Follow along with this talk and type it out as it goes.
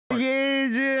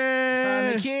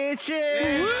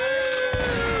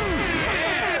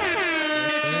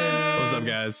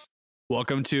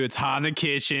Welcome to It's Hot in the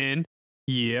Kitchen.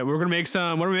 Yeah, we're gonna make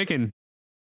some. What are we making?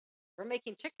 We're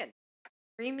making chicken.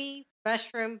 Creamy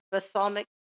mushroom balsamic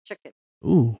chicken.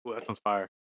 Ooh, that sounds fire.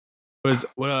 Dad,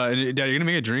 you're gonna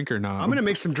make a drink or not? I'm gonna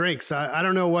make some drinks. I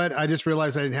don't know what. I just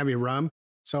realized I didn't have any rum,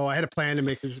 so I had a plan to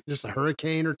make just a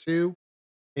hurricane or two,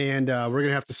 and we're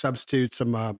gonna have to substitute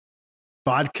some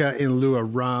vodka in lieu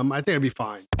of rum. I think it'll be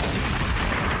fine.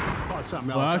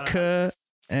 Vodka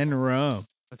and rum.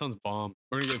 That sounds bomb.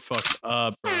 We're gonna get fucked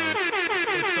up, bro.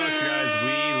 It sucks, guys.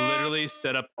 We literally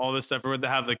set up all this stuff. We're going to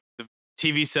have the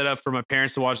TV set up for my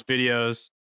parents to watch videos,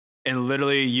 and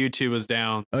literally YouTube was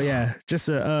down. Oh yeah, just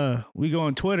we go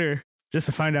on Twitter just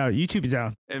to find out YouTube is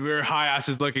down. And we were high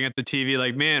asses looking at the TV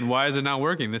like, man, why is it not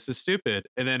working? This is stupid.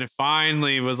 And then it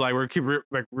finally was like, we're keep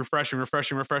refreshing,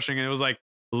 and it was like,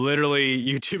 literally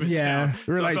YouTube is down.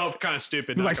 We're so like, I felt kind of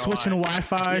stupid. We're like switching to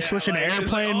Wi-Fi, switching to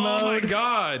airplane mode. Oh my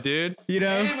god, dude! You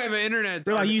know, my internet.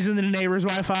 We're like using the neighbor's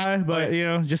Wi-Fi, but you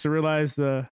know, just to realize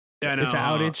it's an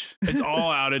outage. It's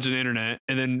all outage and internet,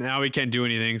 and then now we can't do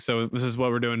anything. So this is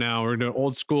what we're doing now. We're doing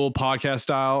old school podcast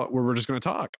style, where we're just gonna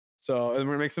talk. So and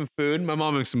we're gonna make some food. My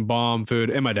mom makes some bomb food,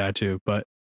 and my dad too. But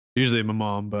usually my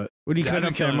mom. But what are you cutting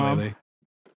up there, Mom? Lately.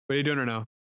 What are you doing right now?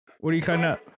 What are you cutting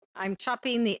up? I'm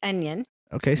chopping the onion.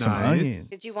 Okay, some onion.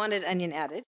 Did you wanted onion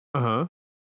added? And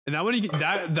that one,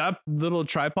 that little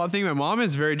tripod thing, my mom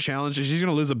is very challenged. She's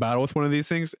gonna lose a battle with one of these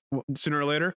things sooner or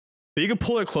later. But you can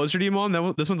pull it closer to you, Mom.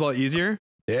 This one's a lot easier.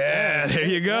 Yeah, there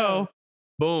you go.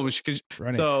 Boom.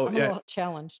 So I'm a little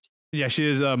challenged. Yeah, she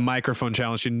is a microphone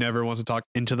challenge. She never wants to talk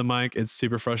into the mic. It's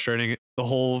super frustrating. The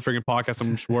whole freaking podcast,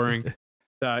 I'm just worrying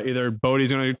that either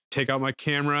Bodie's gonna take out my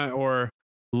camera or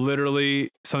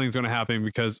literally something's gonna happen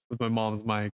because with my mom's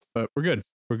mic. But we're good.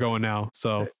 We're going now.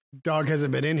 So dog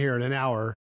hasn't been in here in an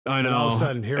hour. I know. And all of a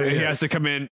sudden, here he has to come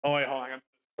in. Oh wait, hold on.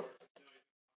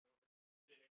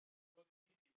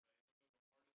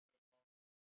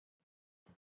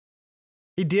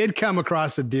 He did come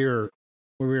across a deer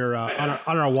when we were on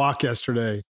our walk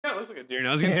yesterday. Yeah, it looks like a deer now.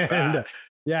 I was getting fat.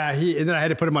 And then I had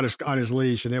to put him on his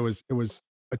leash, and it was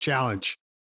a challenge.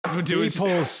 He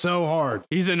pulls so hard.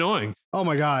 He's annoying. Oh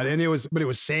my god! And it was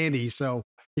sandy, so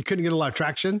he couldn't get a lot of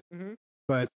traction.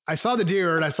 But I saw the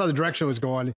deer, and I saw the direction it was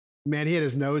going. Man, he had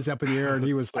his nose up in the air, and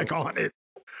he was like on it.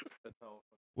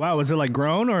 Wow, was it like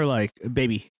grown or like a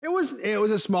baby? It was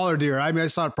a smaller deer. I mean, I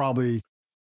saw it probably a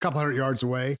couple hundred yards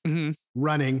away,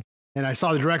 running, and I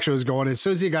saw the direction it was going. As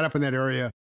soon as he got up in that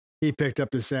area, he picked up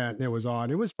the scent, and it was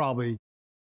on. It was probably,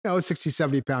 60,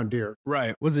 70 pound deer.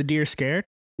 Right. Was the deer scared?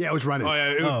 Yeah, it was running. Oh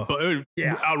yeah, it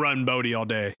would outrun Bodie all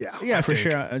day. Yeah, for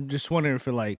sure. I'm just wondering if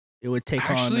it would take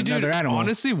on another animal.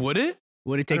 Honestly, would it?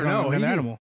 Would it take on another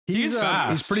animal? He's fast.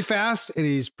 He's pretty fast, and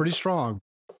he's pretty strong.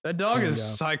 That dog is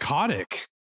psychotic.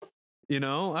 I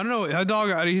don't know. That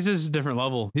dog, he's just a different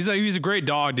level. He's a great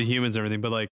dog to humans and everything,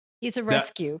 but like he's a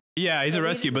rescue. He's a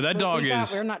rescue, but that dog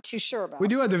is. We're not too sure about. We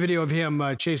do have the video of him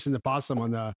chasing the possum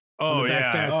on the. Oh,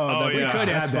 back fence. We could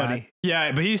add that. Funny.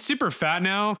 Yeah, but he's super fat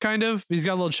now, kind of. He's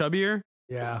got a little chubbier.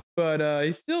 Yeah, but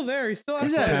he's still there. He's still.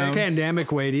 He's at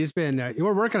pandemic weight. He's been.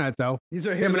 We're working on it though. He's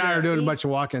right here. Him and I are doing a bunch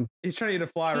of walking. He's trying to eat a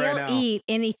fly right now. He'll eat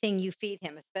anything you feed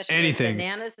him, especially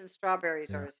bananas and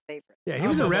strawberries are his favorite. Yeah, he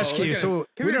was a rescue, so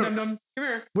we don't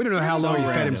know how long he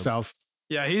fed himself.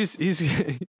 Yeah, he's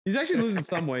actually losing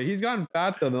some weight. He's gotten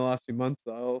fat though in the last few months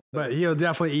though. But he'll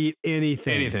definitely eat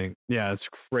anything. Anything. Yeah, it's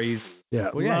crazy.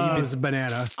 Yeah, he loves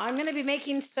banana. I'm going to be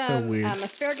making some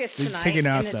asparagus tonight. Take it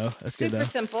out and though. It's super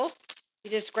simple.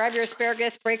 You just grab your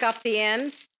asparagus, break off the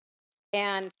ends,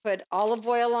 and put olive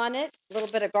oil on it, a little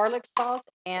bit of garlic salt,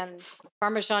 and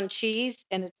Parmesan cheese,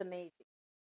 and it's amazing.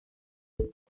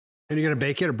 And you're gonna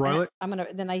bake it or broil it?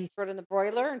 Then I throw it in the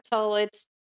broiler until it's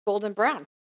golden brown.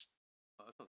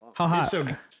 How hot?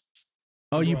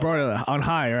 You broil it on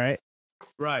high, right?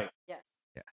 Right. Yes.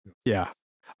 Yeah.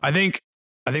 I think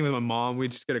with my mom, we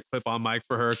just get a clip on mic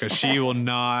for her because she will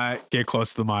not get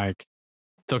close to the mic.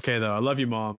 It's okay though. I love you,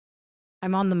 Mom.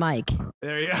 I'm on the mic.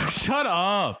 There you go. Shut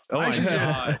up. Oh my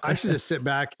God. I should just sit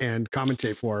back and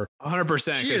commentate for her.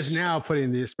 100%. She is now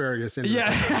putting the asparagus in.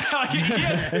 Yes.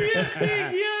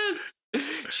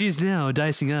 She's now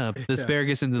dicing up the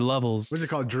asparagus into levels. What's it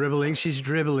called? Dribbling. She's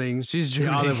dribbling the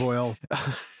olive oil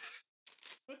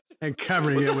and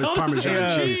covering it with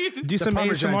Parmesan cheese. Do some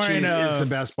Parmesan cheese is the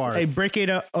best part. Hey, break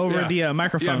it over the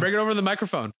microphone. Yeah, break it over the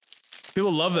microphone.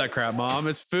 People love that crap, Mom.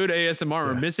 It's food ASMR.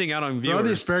 We're missing out on viewers. Throw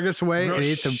the asparagus away and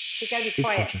eat them. You gotta be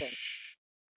quiet then.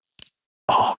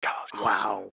 Oh God!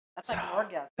 Wow. That's like an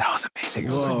orgasm. That was amazing.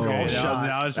 Whoa, golf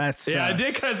shot. I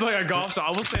did kind of like a golf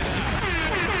shot. I will say that.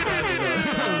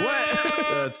 What?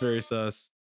 That's very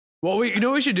sus. Well, you know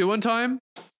what we should do one time?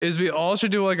 is we all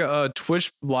should do like a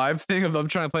Twitch live thing of them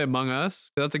trying to play Among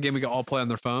Us. That's a game we can all play on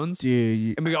their phones.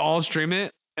 Dude, and we can all stream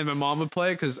it. And my mom would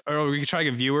play or we could try to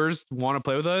get viewers want to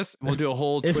play with us. And we'll do a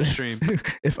whole Twitch stream.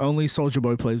 If only Soldier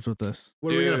Boy plays with us.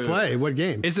 What are we gonna play? What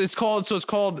game? It's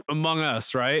called Among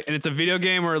Us, right? And it's a video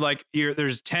game where like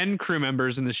there's 10 crew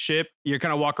members in the ship. You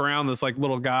kind of walk around this like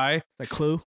little guy. It's like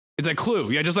Clue. It's like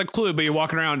Clue, yeah, just like Clue, but you're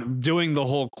walking around doing the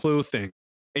whole Clue thing.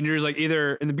 And you're just like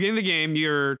either in the beginning of the game,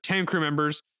 you're 10 crew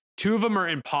members. 2 of them are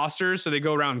imposters, so they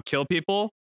go around and kill people,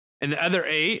 and the other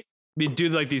 8 we do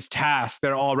like these tasks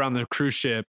that are all around the cruise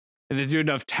ship. And they do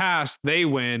enough tasks, they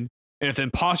win. And if the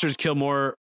imposters kill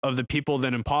more of the people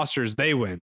than imposters, they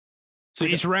win. So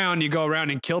each round you go around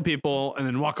and kill people and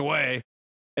then walk away.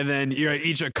 And then you're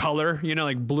each a color, you know,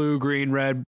 like blue, green,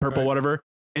 red, purple, whatever.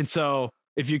 And so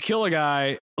if you kill a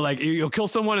guy, like you'll kill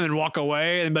someone and then walk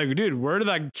away and be like, dude, where did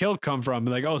that kill come from?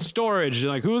 Be like, oh, storage.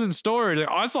 You're like, who's in storage? Like,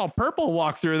 oh, I saw purple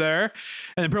walk through there.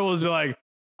 And then purple was be like,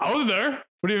 I was there.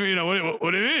 What do you mean? You know,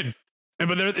 what do you mean?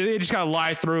 But they just gotta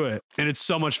lie through it, and it's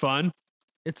so much fun.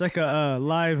 It's like a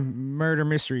live murder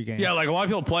mystery game. Yeah, like a lot of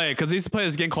people play it because they used to play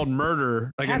this game called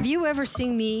Murder. Like have you ever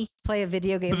seen me play a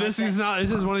video game? But this is not.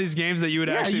 This is one of these games that you would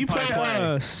actually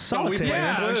play. Solitaire.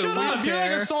 Yeah, shut up. You're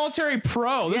like a solitary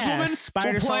pro. This woman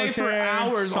will play for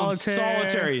hours on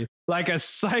solitary, like a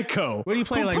psycho. What do you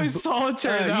play? Like play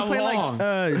solitary that you play long?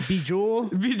 Like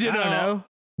Bejeweled? I don't know.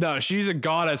 No, she's a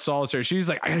god at solitaire. She's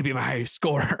like, I gotta be my high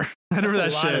scorer. I remember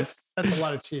that shit. That's a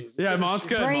lot of cheese. Yeah, mom's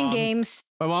good. Brain games.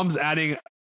 My mom's adding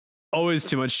always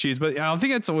too much cheese, but I don't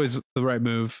think that's always the right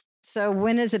move. So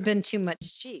when has it been too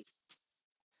much cheese?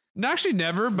 No, actually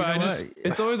never, but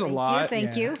it's always a lot.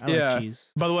 Thank you. I like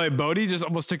cheese. By the way, Bodie just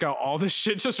almost took out all this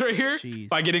shit just right here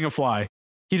by getting a fly.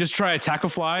 He just tried to attack a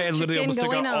fly and literally almost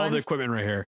took out all the equipment right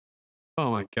here.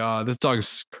 Oh my God, this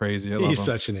dog's crazy. I love him. He's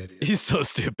such an idiot. He's so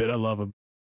stupid. I love him.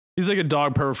 He's like a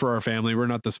dog pervert for our family. We're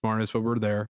not the smartest, but we're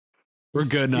there. We're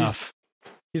good enough.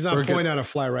 He's on point on a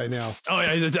fly right now. Oh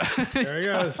yeah, there he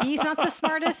goes. He's not the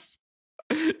smartest.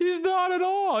 He's not at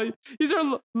all. He's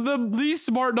the least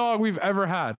smart dog we've ever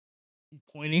had.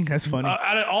 Pointing, that's funny.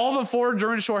 Out of all the 4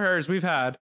 German short hairs we've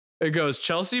had, it goes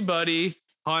Chelsea, Buddy,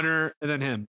 Hunter, and then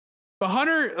him. But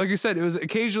Hunter, like I said, it was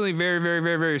occasionally very, very,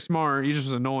 very, very smart. He just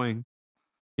was annoying,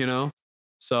 you know.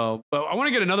 So, but I want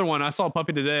to get another one. I saw a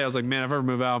puppy today. I was like, man, if I ever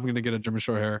move out, I'm gonna get a German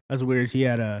short hair. That's weird. He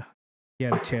had a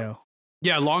tail.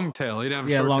 Yeah, long tail. He didn't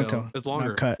have a short long tail. It's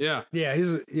longer. Cut. Yeah.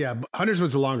 Hunter's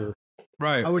was longer.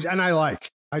 Right. I do like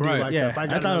that. If I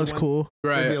thought it was cool.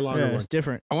 Right. It'd be a longer one. It's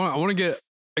different. I want to get.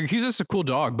 He's just a cool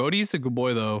dog. Bodie's a good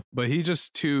boy though, but he's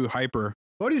just too hyper.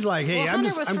 Bodie's like, hey,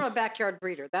 Hunter was from a backyard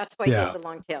breeder. That's why he had the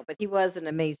long tail. But he was an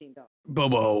amazing dog.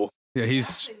 Bobo. Yeah, he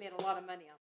actually made a lot of money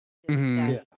on him.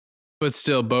 Yeah. But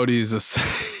still, Bodie's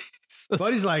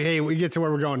Bodie's like, hey, we get to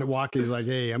where we're going to walk. He's like,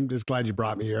 hey, I'm just glad you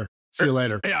brought me here. See you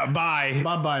later. Yeah, bye.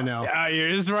 Bye now. Yeah,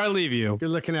 this is where I leave you. You're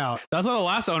looking out. That's why the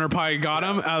last owner probably got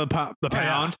him out of the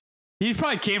pound. He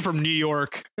probably came from New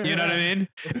York. You know what I mean?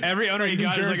 Every owner he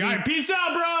got is like, all right, peace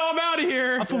out, bro. I'm out of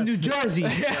here. I'm from New Jersey.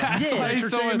 You're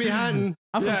taking me hunting.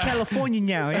 I'm from California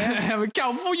now. Yeah, I'm a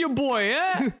California boy.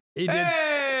 Yeah.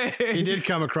 He did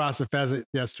come across a pheasant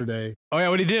yesterday. Oh yeah,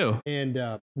 what'd he do? And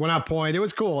went out point. It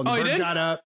was cool. And the bird got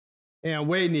up and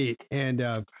way neat. And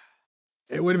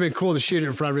it would have been cool to shoot it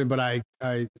in front of him, but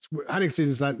hunting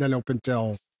season's not done open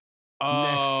till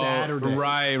next Saturday.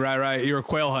 Right. You were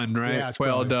quail hunting, right? Yeah,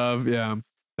 quail, dove. Yeah.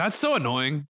 That's so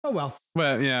annoying. Oh well.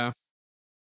 But yeah.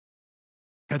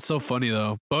 That's so funny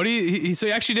though. Bodie, so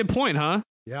he actually did point, huh?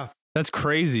 Yeah. That's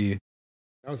crazy.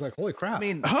 I was like, holy crap. I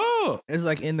mean, it's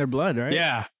like in their blood, right?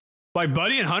 Yeah. Like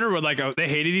Buddy and Hunter were like, they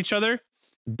hated each other.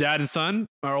 Dad and son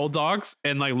are old dogs.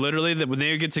 And like literally when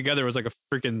they would get together, it was like a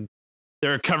freaking,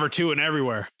 they're cover 2 and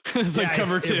everywhere. It's like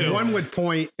cover 2. If one would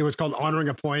point, it was called honoring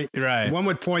a point. Right. One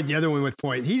would point, the other one would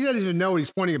point. He doesn't even know what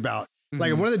he's pointing about.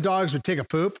 Like if one of the dogs would take a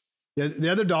poop,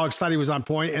 the other dogs thought he was on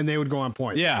point and they would go on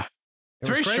point. Yeah. It's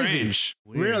very strange.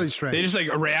 Really strange. They just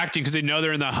like reacting because they know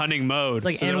they're in the hunting mode. It's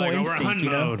like animal instinct, we're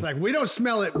hunting mode. It's like, we don't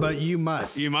smell it, but you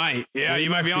must. You might. Yeah, you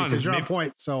might be on. Because you're on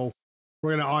point. So we're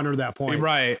going to honor that point.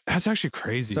 Right. That's actually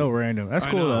crazy. So random. That's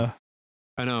cool though.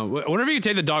 I know. Whenever you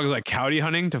take the dogs like coyote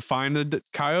hunting to find the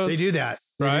coyotes. They do that.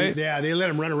 Right? They let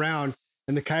them run around.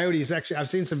 And the coyotes actually, I've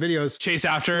seen some videos. Chase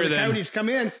after the coyotes come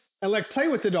in and like play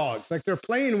with the dogs. Like they're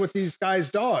playing with these guys'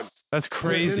 dogs. That's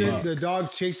crazy. And the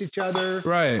dogs chase each other.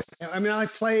 Right. I mean, I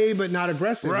like play, but not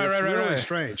aggressive. Right. It's really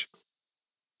strange.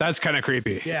 That's kind of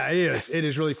creepy. Yeah, it is. It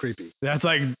is really creepy. That's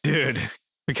like, dude,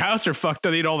 the coyotes are fucked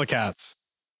up. They eat all the cats.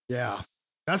 Yeah.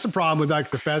 That's the problem with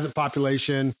like the pheasant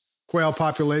population, quail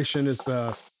population is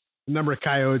the number of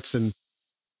coyotes. And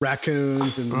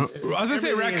raccoons and. I was gonna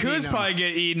say raccoons probably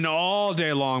get eaten all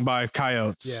day long by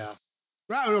coyotes. Yeah.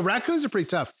 Raccoons are pretty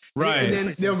tough. Right. And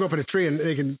then they'll go up in a tree and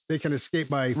they can escape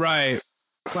by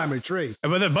climbing a tree.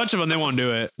 But a bunch of them, they won't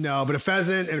do it. No, but a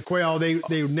pheasant and a quail, they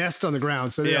nest on the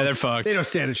ground. So they're fucked. They don't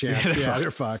stand a chance.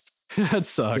 They're fucked. That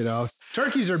sucks. You know,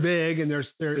 turkeys are big and they're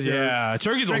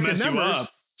turkeys will mess you up.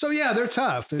 So yeah, they're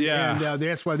tough. And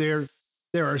that's why there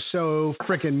are so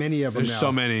freaking many of them. There's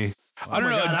so many. I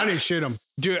don't know. God, I didn't shoot them.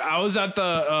 Dude, I was at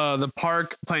the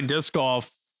park playing disc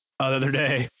golf the other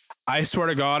day. I swear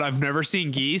to God, I've never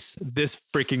seen geese this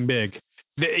freaking big.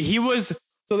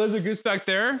 So there's a goose back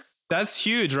there. That's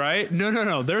huge, right?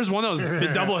 No. There's one that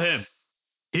was double him.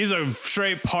 He's a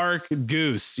straight park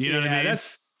goose. You know what I mean?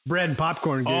 That's bread and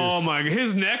popcorn goose. Oh my!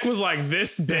 His neck was like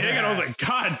this big, and I was like,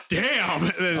 God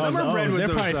damn! Some are bred with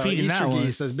those feeding Easter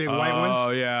geese, those big white ones. Oh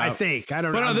yeah, I think I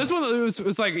don't know. But no, this one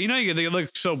was like they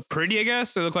look so pretty. I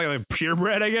guess they look like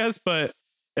purebred. I guess, but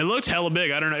it looked hella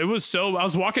big. I don't know. It was so. I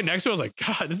was walking next to it. I was like,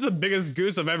 God, this is the biggest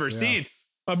goose I've ever seen.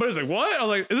 My buddy's like, what? I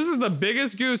was like, this is the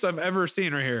biggest goose I've ever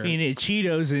seen right here. Eating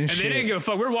Cheetos and shit. They didn't give a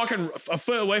fuck. We were walking a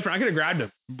foot away from. I could have grabbed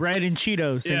him. Bread and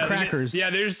Cheetos and crackers.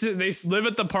 They live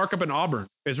at the park up in Auburn.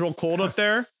 It's real cold up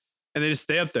there, and they just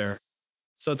stay up there.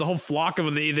 So it's a whole flock of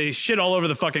them. They shit all over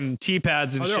the fucking tee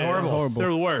pads and shit. They're horrible.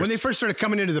 They're the worst. When they first started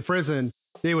coming into the prison,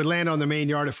 they would land on the main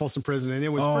yard at Folsom Prison, and it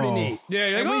was pretty neat.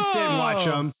 Yeah, and we'd sit and watch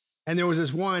them. And there was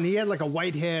this one. He had like a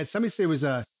white head. Somebody said it was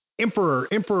a emperor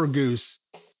goose.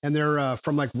 And they're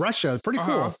from like Russia. Pretty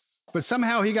cool. But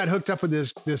somehow he got hooked up with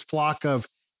this flock of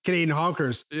Canadian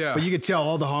honkers. Yeah. But you could tell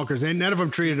all the honkers, and none of them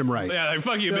treated him right. Yeah, like,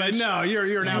 fuck you, bitch. Like, no,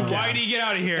 you're an outcast. Why do you get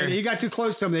out of here? And he got too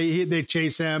close to him. They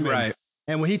chase him. Right.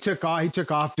 And when he took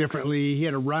off differently. He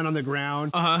had to run on the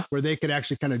ground where they could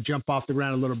actually kind of jump off the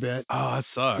ground a little bit. Oh, that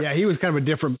sucks. Yeah, he was kind of a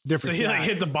different So he like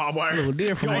hit the barbed wire. A little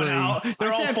different. Going out.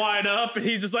 They're all flying up, and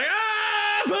he's just like,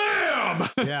 bam!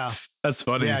 Yeah. That's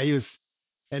funny. Yeah, he was.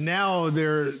 And now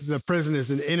the prison is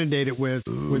inundated with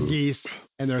geese,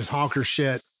 and there's honker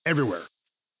shit everywhere.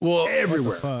 Well,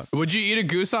 everywhere. Would you eat a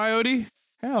goose eye, Odie?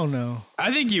 Hell no.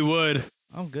 I think you would.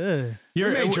 I'm good. We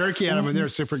made jerky out of them, and they're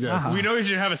super good. We know we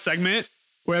should have a segment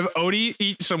where have Odie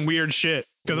eat some weird shit,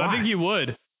 because I think you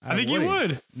would. I think you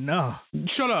would. No.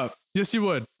 Shut up. Yes, you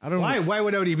would. I don't know. Why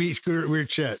would Odie eat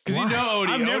weird shit? Because you know Odie.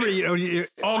 I've never eaten Odie.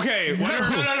 Okay.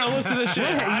 No. Listen to this shit.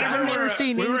 I've never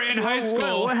seen we were in high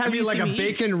school. What have you like a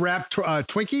bacon wrapped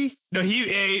Twinkie? No, he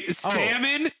ate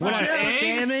salmon on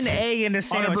eggs. Salmon, egg, and a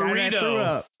sandwich. On a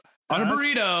burrito. On a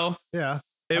burrito. Yeah.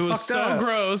 It was so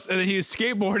gross, and then he was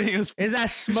skateboarding. Is that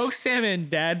smoked salmon,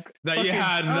 Dad? That you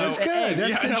had. No, that's good.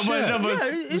 That's good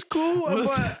shit. It's cool, but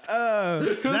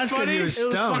that's funny. It was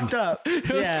fucked up.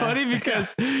 It was funny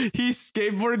because he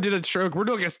skateboarded, did a trick. We're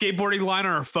doing a skateboarding line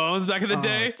on our phones back in the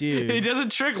day. Dude. And he does a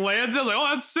trick, lands. I was like, oh,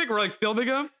 that's sick. We're like filming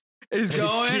him. And he's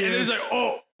going, and he's like,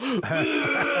 oh,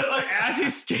 like as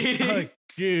he's skating. Oh,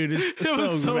 dude, it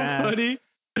was so funny.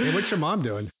 Hey, what's your mom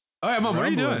doing? All right, Mom, what are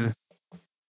you doing?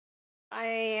 I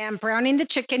am browning the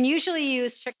chicken. Usually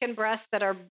use chicken breasts that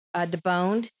are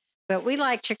deboned, but we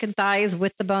like chicken thighs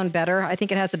with the bone better. I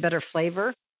think it has a better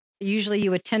flavor. Usually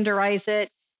you would tenderize it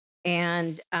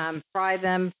and fry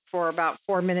them for about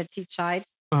 4 minutes each side.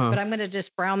 But I'm going to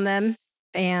just brown them.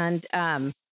 And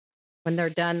when they're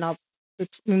done, I'll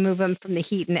remove them from the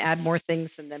heat and add more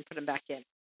things and then put them back in.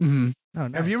 Mm-hmm. Oh,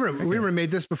 nice. Have you ever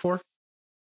made this before?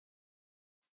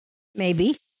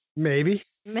 Maybe. Maybe.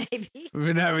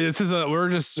 We're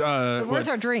just. Where's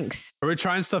our drinks? Are we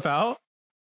trying stuff out?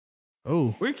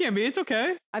 Oh, we can't be. It's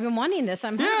okay. I've been wanting this.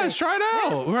 I'm hungry. Yeah, let's try it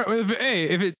out. Yeah.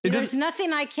 Hey, there's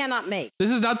nothing I cannot make.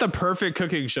 This is not the perfect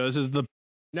cooking show. This is the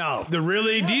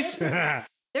really decent.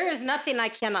 There is nothing I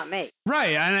cannot make.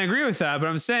 Right, and I agree with that. But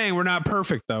I'm saying we're not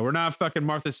perfect though. We're not fucking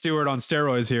Martha Stewart on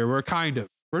steroids here. We're kind of.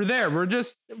 We're there. We're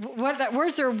just.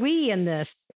 Where's our we in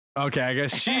this? Okay, I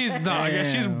guess she's not. I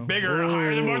guess she's bigger and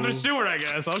higher than Martha Stewart, I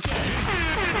guess. Okay.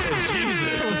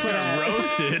 Jesus.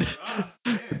 Roasted.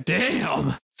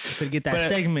 Damn. To get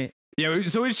that segment. Yeah,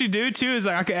 so what she do too is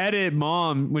like I could edit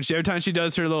Mom every time she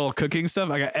does her little cooking stuff,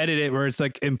 I could edit it where it's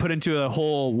like and put into a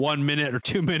whole 1 minute or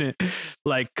 2 minute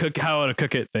like how to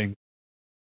cook it thing.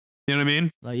 You know what I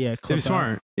mean? Like clip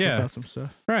smart. Clip out some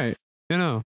stuff. Right. You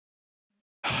know.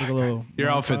 Like a little your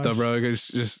outfit though, bro. It's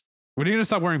just when are you gonna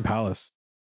stop wearing Palace?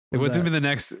 Like, what's gonna be the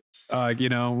next?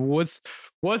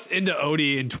 What's into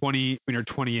Odie in when you're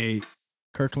 28?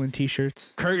 Kirkland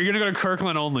t-shirts. You're gonna go to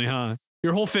Kirkland only, huh?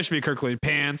 Your whole fish be Kirkland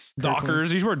pants,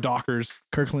 Dockers. You should wear Dockers.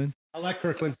 Kirkland. I like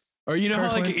Kirkland. Or you know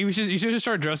Kirkland. How like you should just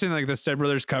start dressing like the Step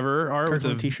Brothers cover art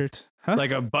Kirkland with the t-shirts,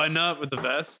 like a button up with the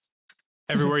vest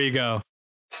everywhere you go.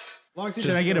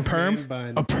 Should I get a perm?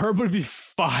 A perm would be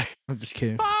fine. I'm just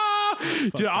kidding.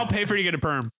 Dude, I'll pay for you to get a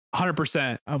perm.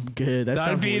 100%. I'm good.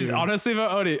 That'd be weird. Honestly,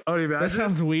 Odie, that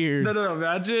sounds weird. No.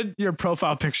 Imagine your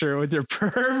profile picture with your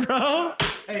perm, bro.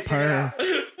 Hey, check it out.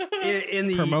 In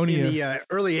the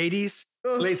early 80s,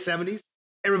 late 70s,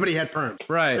 everybody had perms.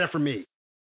 Right. Except for me.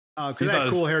 Because I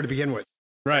had cool hair to begin with.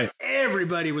 Right.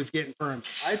 Everybody was getting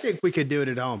perms. I think we could do it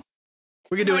at home.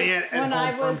 We could do it at home.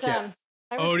 I was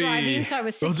driving, so I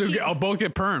was 16. I'll both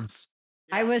get perms.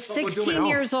 I was 16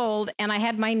 years old, and I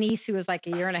had my niece who was like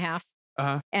a year and a half.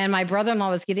 And my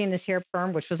brother-in-law was getting his hair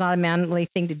perm, which was not a manly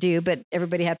thing to do, but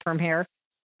everybody had perm hair.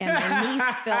 And my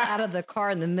niece fell out of the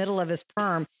car in the middle of his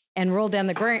perm and rolled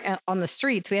down on the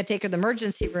streets. We had to take her to the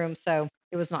emergency room, so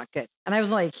it was not good. And I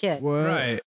was only a kid. What?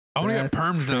 Right. I want to get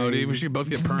perms now, dude. We should both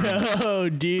get perms. No,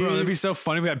 dude. Bro, that'd be so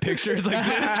funny if we had pictures like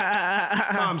this.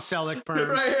 Tom Selleck perms.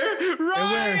 Right here.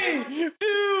 Right.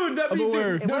 Dude, that'd be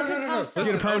dude. No. Let's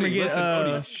get a perm and get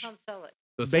Tom Selleck.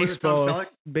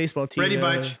 baseball team. Brady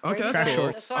Bunch. Okay, that's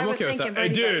cool. I'm okay with that. Hey,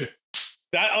 dude,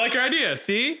 I like your idea.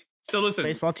 See? So listen.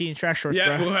 Baseball team, track shorts.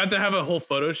 Yeah, bro. we'll have to have a whole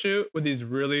photo shoot with these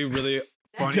really, really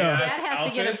funny Dad has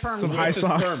to get a perm. Some high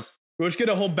socks. We'll just get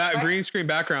a whole green screen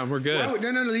background. We're good.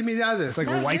 No, leave me out of this. It's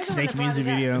like a White Snake music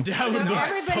video. That would look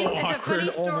so awkward.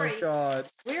 It's a funny story. Oh my God.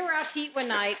 We were out to eat one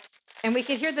night, and we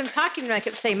could hear them talking, and I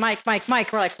kept saying, Mike. We're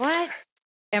like, what?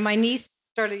 And my niece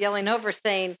started yelling over,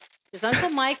 saying, does Uncle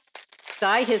Mike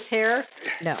dye his hair?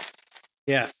 No.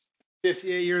 Yeah.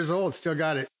 58 years old, still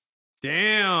got it.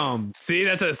 Damn. See,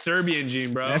 that's a Serbian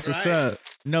gene, bro. That's what's up.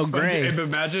 No gray. But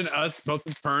imagine us, both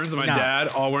with perms, and my dad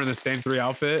all wearing the same 3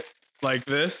 outfit like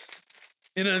this.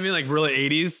 You know what I mean? Like really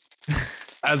 80s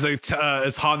as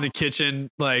as hot in the kitchen,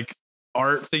 like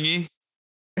art thingy.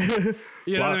 You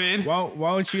know what I mean? Why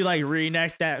don't you like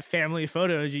reenact that family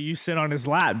photo you sit on his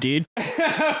lap, dude?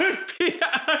 That would be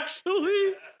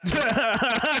actually. We gotta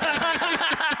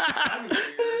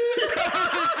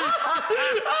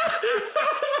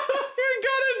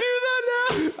do that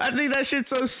now. I think that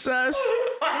shit's so sus.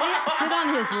 Sit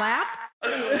on his lap?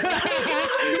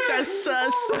 That's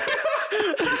sus.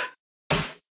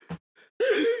 You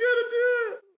gotta do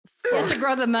it. He has to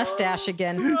grow the mustache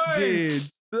again. Dude.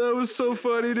 That was so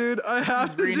funny, dude. I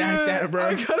have to Reenact do it. that, bro.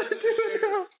 I gotta do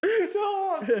it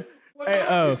now.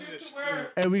 Hey,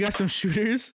 hey, we got some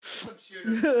shooters. Some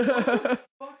shooters. What the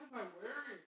fuck am I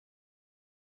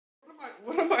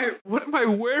wearing? What am I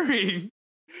wearing?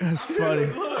 That's funny.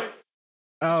 Look.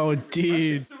 Oh,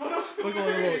 dude. Look at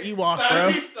a little Ewok, bro.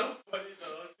 That'd be so funny,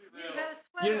 though. Let's be real.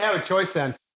 You didn't have a choice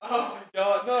then. Oh, my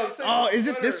God. No, I'm saying Oh, is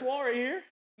it this wall right here?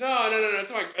 No.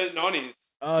 It's my Nani's.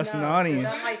 Oh, it's Nani's.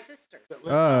 That's my sister's.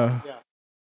 Yeah.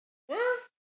 Where?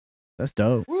 That's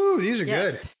dope. Woo, these are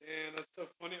Yes. good. Damn, that's so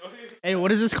funny. Hey,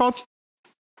 what is this called?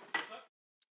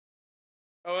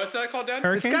 Oh, what's that called, Dad?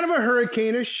 It's kind of a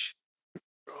hurricane-ish.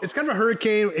 It's kind of a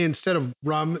hurricane instead of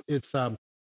rum. It's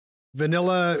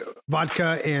vanilla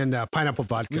vodka and pineapple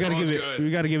vodka. We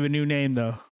gotta give it a new name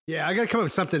though. Yeah, I gotta come up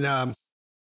with something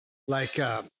like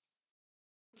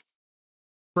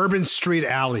Bourbon Street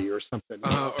Alley or something.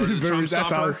 Or the Trump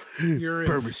Stomper.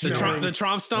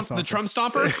 The Trump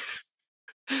Stomper.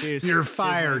 You're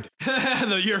fired.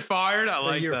 You're fired. I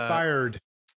like You're that. fired.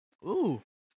 Ooh,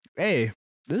 hey,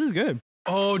 this is good.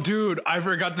 Oh, dude, I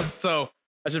forgot that. So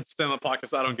I should stay on the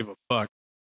podcast. I don't give a fuck.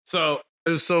 So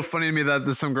it was so funny to me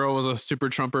that some girl was a super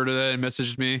Trumper today and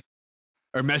messaged me,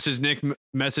 or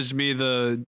messaged me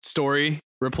the story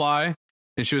reply,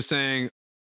 and she was saying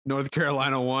North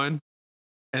Carolina won,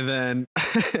 and then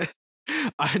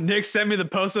Nick sent me the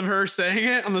post of her saying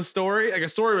it on the story, like a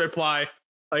story reply.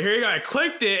 Like, here you go. I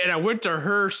clicked it and I went to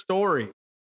her story,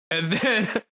 and then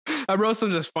I wrote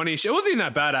some just funny shit. It wasn't even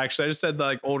that bad, actually. I just said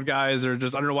like old guys are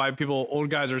just, I don't know why old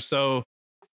guys are so,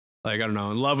 like, I don't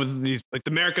know, in love with these, like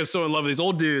America's so in love with these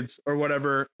old dudes or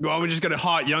whatever. Well, we just got a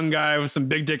hot young guy with some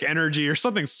big dick energy or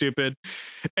something stupid.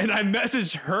 And I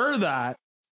messaged her that,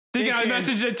 thinking I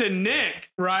messaged it to Nick,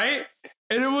 right?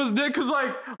 And it was Nick, because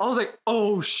like, I was like,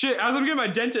 oh shit. As I'm getting my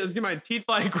dentist, getting my teeth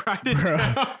like grinded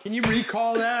down. Can you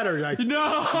recall that or like?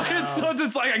 No,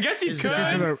 it's like, I guess he could.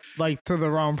 To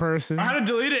the wrong person. I had to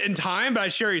delete it in time, but I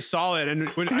sure he saw it. And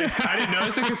when I didn't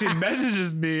notice it because he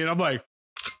messages me and I'm like,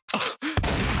 What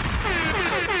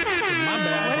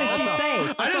did she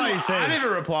say? I didn't even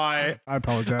reply. I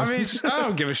apologize. I mean, I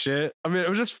don't give a shit. I mean, it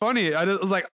was just funny. I was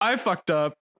like, I fucked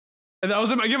up. And I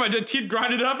was getting my teeth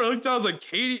grinded up. And I looked down, I was like,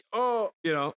 Katie, oh,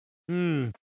 you know.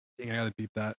 Dang, I gotta beep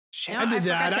that. No, I did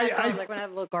that. I was like, when I have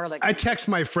a little garlic. I text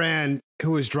my friend who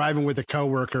was driving with a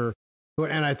coworker,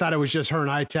 and I thought it was just her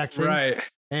and I texting. Right.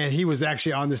 And he was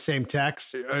actually on the same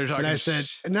text. And I said,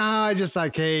 no, I just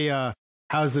like, hey,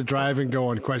 how's the driving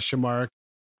going? Question mark.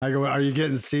 I go, are you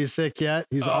getting seasick yet?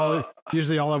 He's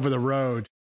usually all over the road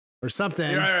or something.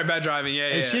 You're right, bad driving. Yeah,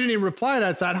 and she didn't even reply. And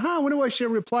I thought, what do I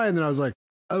should reply? And then I was like,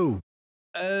 oh.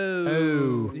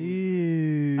 Ew.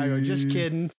 I go, just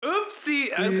kidding. Oopsie.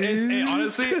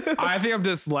 Honestly, I think I'm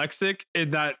dyslexic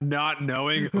in that not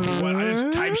knowing what I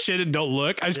just type shit and don't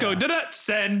look. I just go,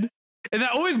 send. And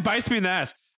that always bites me in the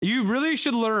ass. You really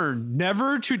should learn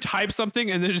never to type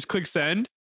something and then just click send.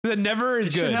 That never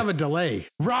is good. Should have a delay.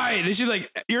 Right. They should be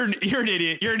like, you're an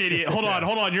idiot. You're an idiot. Hold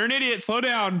on. You're an idiot. Slow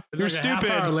down. You're like stupid.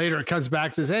 A half hour later, it comes back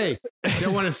and says, hey,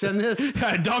 still want to send this?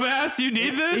 Dumbass, you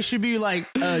need this? It should be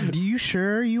like, do you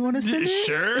sure you want to send it?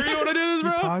 Sure you want to do this,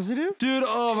 bro? Positive? Dude,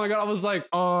 oh my God. I was like,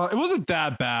 it wasn't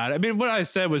that bad. I mean, what I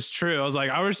said was true. I was like,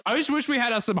 I just wish we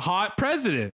had some hot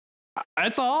president.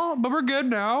 That's all, but we're good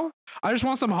now. I just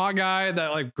want some hot guy that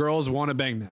like girls want to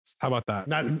bang next. How about that?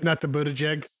 Not the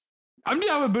Buttigieg. I'm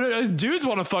down with Buttigieg. Dudes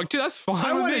want to fuck too. That's fine.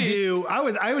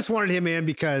 I just wanted him in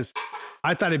because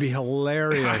I thought it'd be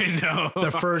hilarious. I know.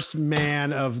 The first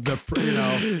man of the,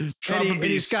 Trump and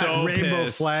he's got so rainbow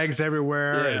pissed. flags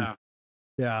everywhere.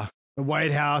 Yeah. And, the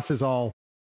White House is all.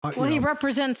 He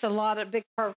represents a lot of big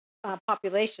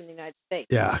population in the United States.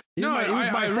 Yeah. He was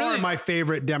by far my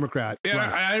favorite Democrat. Yeah,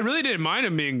 Right. I really didn't mind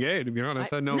him being gay, to be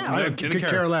honest. I could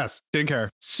care less. Didn't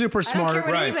care. Super smart. I don't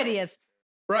care what anybody is.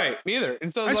 Right, me either.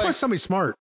 And so I just want somebody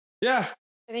smart. Yeah.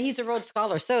 I mean, he's a Rhodes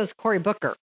Scholar. So is Cory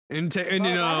Booker. And I would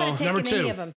have taken number 2. any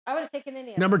of them. I would have taken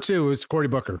any of them. Number 2 is Cory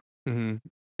Booker. Mm-hmm.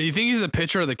 You think he's the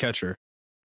pitcher or the catcher?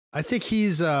 I think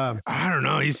he's. I don't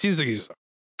know. He seems like he's.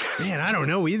 Man, I don't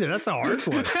know either. That's a hard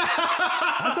one.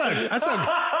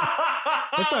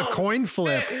 That's a coin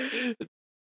flip.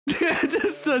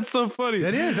 That's so funny.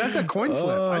 It is. That's a coin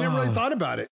flip. I never really thought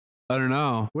about it. I don't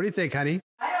know. What do you think, honey?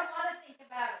 I don't want to think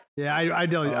about it. Yeah, I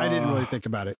didn't really think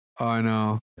about it. Oh, I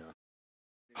know. Yeah.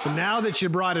 But now that you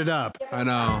brought it up, I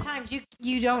know. Sometimes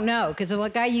you don't know because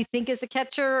what guy you think is a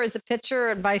catcher is a pitcher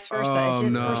and vice versa. It's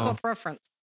just personal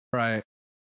preference. Right.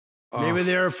 Maybe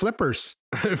they're flippers.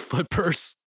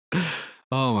 Flippers.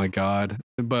 Oh my God.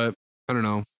 But I don't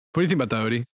know. What do you think about that,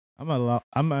 Odie? I'm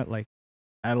at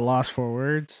a loss for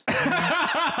words.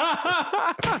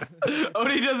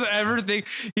 Odie doesn't ever think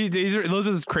he lives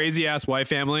with this crazy ass white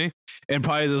family and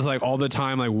probably just like all the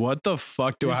time, like, what the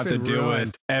fuck do I have to deal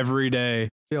with every day?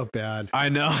 Feel bad. I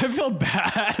know. I feel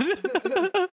bad.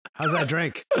 How's that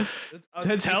drink?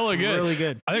 It's hella good. Really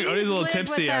good. I think Odie's a little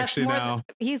tipsy actually now.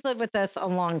 He's lived with us a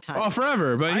long time. Oh,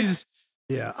 forever. But I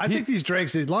think these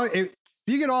drinks, if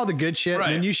you get all the good shit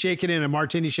and then you shake it in a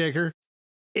martini shaker,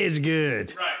 it's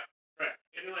good. Right.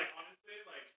 And like honestly,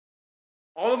 like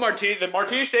all the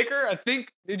martini shaker, I think,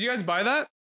 did you guys buy that?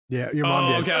 Yeah, your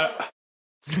mom did. Okay.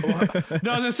 No, I was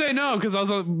gonna say no, because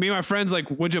me and my friends like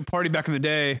went to a party back in the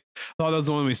day. I thought that was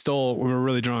the one we stole when we were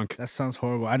really drunk. That sounds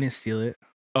horrible. I didn't steal it.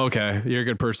 Okay, you're a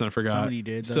good person. I forgot. Somebody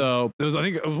did. Though. So it was. I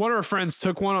think it was one of our friends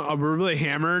took one. We were really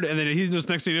hammered, and then he's just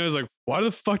next thing you know, he's like, "Why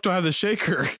the fuck do I have the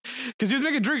shaker?" Because he was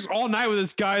making drinks all night with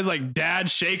this guy's like dad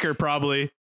shaker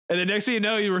probably. And then next thing you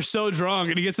know, you were so drunk,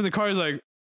 and he gets in the car. He's like,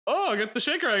 "Oh, I got the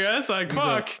shaker, I guess." Like,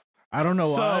 fuck. I don't know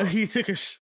why he took a.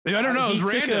 I don't know. It was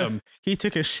random. He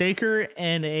took a shaker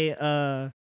and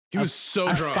a. He was so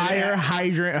drunk. Fire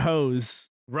hydrant hose.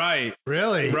 Right.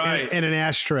 Really? Right. And an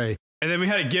ashtray. And then we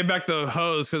had to give back the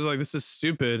hose because like this is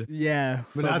stupid. Yeah,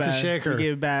 but not the shaker. We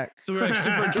gave it back. So we were like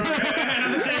super drunk.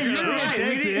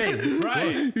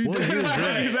 Right. We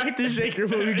gave back the shaker,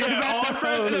 but we gave back all our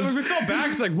friends. And then we felt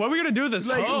bad. It's like, what are we gonna do with this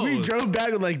hose? We drove back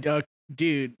and like,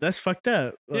 dude, that's fucked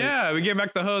up. Like, yeah, we gave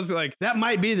back the hose. Like that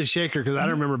might be the shaker because I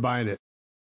don't remember buying it.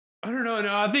 I don't know.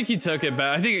 No, I think he took it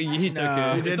back. I think he took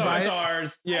it. It's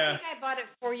ours. Yeah. I think I bought it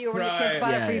for you, or the kids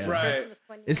bought it for you for Christmas.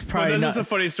 It's probably this is a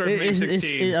funny story from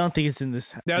 16. I don't think it's in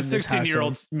this. That's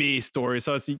 16-year-old me story.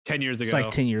 So it's 10 years ago. It's like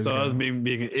 10 years ago. So I was being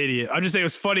an idiot. I'm just saying it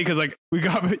was funny because like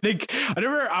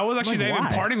I was actually not even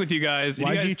partying with you guys.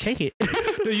 Why'd you take it?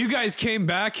 You guys came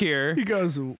back here. He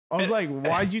goes, I was like,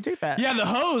 why'd you take that? Yeah, the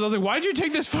hose. I was like, why'd you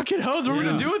take this fucking hose? What are we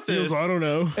gonna do with this? Goes, I don't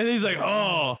know. And he's like,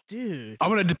 oh, dude, I'm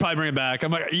gonna probably bring it back.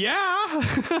 I'm like, yeah.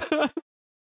 That's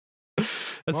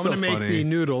I'm so gonna make the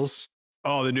noodles.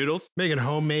 Oh, the noodles? Making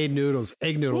homemade noodles,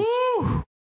 egg noodles. Woo!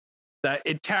 That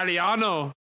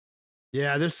Italiano.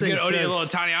 Yeah, this thing Get says Odie, a little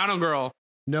Italiano girl.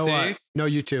 no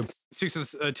YouTube.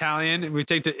 Speaks Italian. We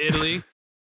take to Italy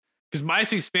because Maya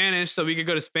speaks Spanish, so we could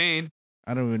go to Spain.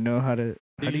 I don't even know how to.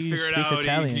 How do you figure speak it out,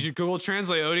 Italian? Odie. You should Google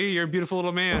Translate, Odie. You're a beautiful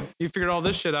little man. You figured all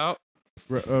this shit out.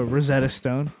 Rosetta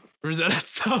Stone. Rosetta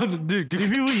Stone, dude. Do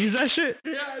people use that shit?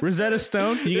 Yeah, Rosetta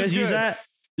Stone. You guys use that?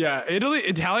 Yeah,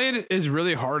 Italian is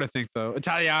really hard, I think, though.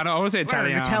 Italiano. I want to say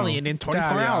Italiano. Italian in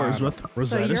 24 hours with So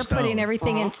Rosetta you're Stone. putting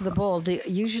everything into the bowl.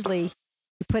 Usually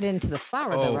you put it into the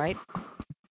flour, though, right?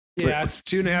 Yeah, it's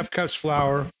 2.5 cups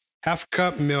flour, half a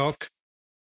cup milk,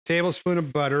 tablespoon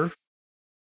of butter,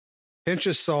 pinch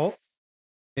of salt,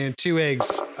 and 2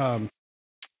 eggs.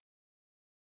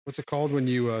 What's it called when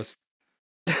you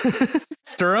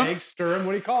Stir 'em? eggs? Stir them.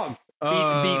 What do you call them?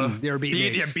 Beaten. They're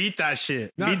beaten. Yeah, beat that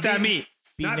shit. Not Beat that beaten. meat.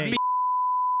 Not Beaten beat.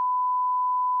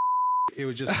 It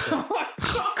was just.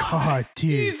 God,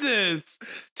 dude. Jesus.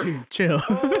 Dude, chill.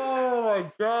 Oh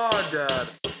my god, Dad.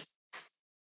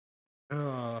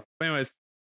 But anyways,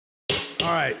 All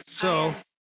right, so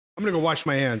I'm gonna go wash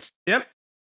my hands. yep.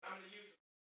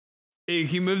 Hey,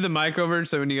 can you move the mic over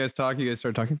so when you guys talk, you guys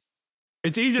start talking?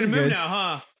 It's easier to You're move good.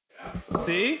 now, huh?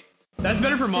 See? That's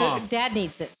better for mom. Dad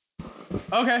needs it.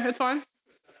 Okay, that's fine.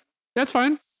 That's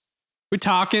fine. We're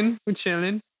talking. We're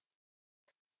chilling.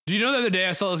 Do you know the other day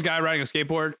I saw this guy riding a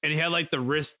skateboard and he had like the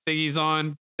wrist thingies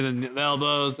on and then the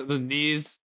elbows and the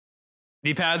knees,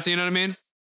 knee pads, you know what I mean?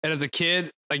 And as a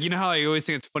kid, like, you know how I always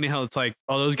think it's funny how it's like,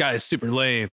 oh, those guys super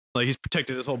lame. Like he's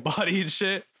protected his whole body and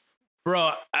shit.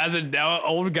 Bro, as a now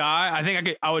old guy, I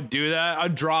think I would do that.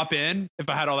 I'd drop in if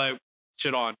I had all that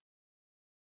shit on.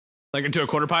 Like into a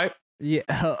quarter pipe. Yeah.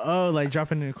 Oh, like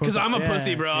dropping in the Because I'm a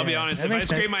pussy, bro. I'll be honest. If I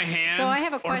scrape my hands So I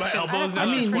have a or my question. elbows I down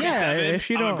have a at question. 27, if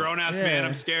you I'm a don't- grown ass yeah. man.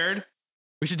 I'm scared.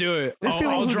 We should do it. There's people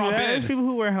I'll who do drop that. There's in. people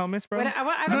who wear helmets, bro. But It's I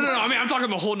have No, a no, no. I question. mean, I'm talking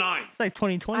the whole 9. like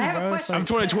 2020, I have a bro. It's question. I'm like,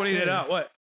 2020 it out. What?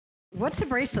 What's the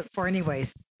bracelet for,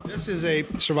 anyways? This is a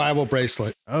survival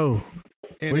bracelet. oh,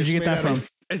 And where'd you it's get that made out from? of-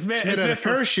 It's made, It's made out of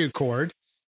parachute cord,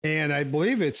 and I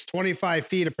believe it's 25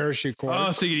 feet of parachute cord.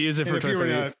 Oh, so you could use it and for if you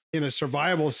were in a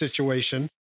survival situation,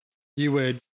 you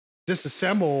would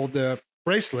disassemble the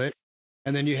bracelet,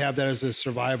 and then you have that as a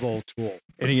survival tool.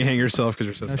 and you can hang yourself because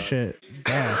you're so No sad. shit.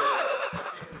 Damn.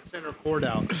 Center cord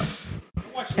out.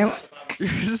 And,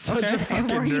 You're such a and fucking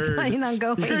where are you nerd. planning on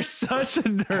going? You're such a I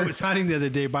nerd. was hunting the other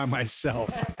day by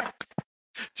myself.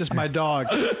 Just my dog.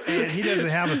 And he doesn't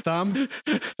have a thumb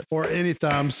or any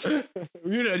thumbs.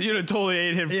 You'd have totally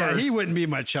ate him Yeah, first. he wouldn't be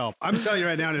much help. I'm telling you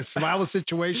right now, in a survival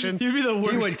situation, You'd be the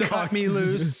worst he would dog. cut me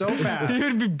loose so fast.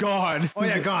 You'd be gone. Oh,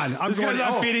 yeah, gone. I'm This going guy's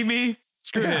not oh, feeding me.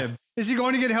 Screw yeah. him. Is he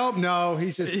going to get help? No,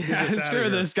 he's just, he's Yeah, just outta screw here.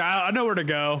 this guy. I know where to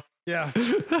go. Yeah.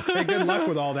 Hey, good luck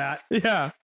with all that.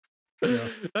 Yeah. Yeah.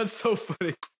 That's so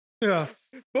funny. Yeah.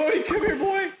 Bodie, come here,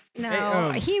 boy.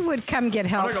 No, Hey, he would come get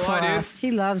help not gonna for lie, dude. us.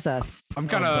 He loves us. I'm Oh,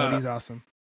 kind Bodie's of. awesome.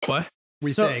 What?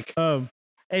 We So, think.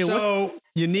 hey, what's So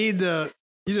you need you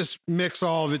just mix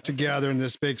all of it together in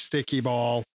this big sticky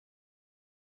ball.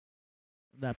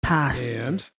 the pasta?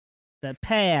 And The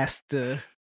pasta.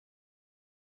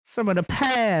 Some of the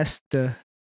pasta.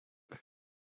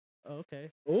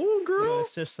 Okay. Oh,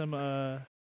 It's just some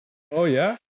Oh,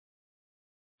 yeah.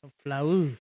 some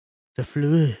flour. The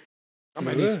flour. I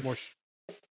might need some more,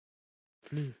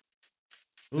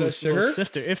 Flour. The sugar?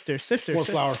 Sifter. more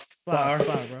flour. Flour,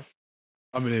 bro.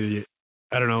 I'm an idiot.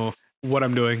 I don't know what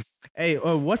I'm doing. Hey,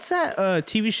 what's that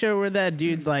TV show where that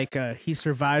dude like he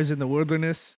survives in the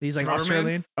wilderness? He's like Survivor Man?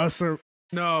 Australian. Oh, so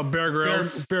No, Bear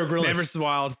Grylls. Bear Grylls. Man vs.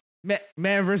 Wild.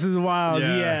 Man versus Wild.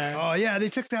 Yeah. Yeah. Oh, yeah, they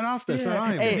took that off. That's Yeah. not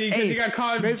on him. Hey, Because he got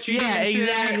caught Miss- cheating yeah, and shit,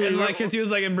 exactly. and like because he was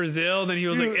like in Brazil, then he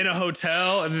was like Dude. in a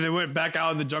hotel, and then they went back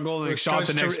out in the jungle and It like was shot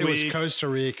the next It was week. Costa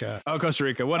Rica. Oh, Costa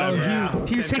Rica, Oh, whatever. Yeah.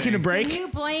 he was Same taking a thing. break. Can you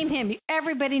blame him?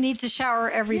 Everybody needs a shower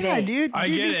every day. Yeah, dude. I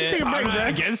Dude get needs to it. take a break, I'm not bro.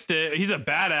 against it. He's a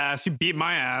badass. He beat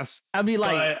my ass. I mean,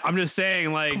 like, But I'm just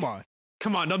saying, like,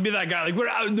 come on. don't be that guy. Like, we're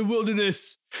out in the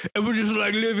wilderness and we're just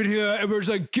like living here and we're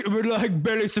like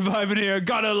barely surviving here.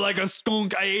 Got like a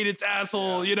skunk. I ate its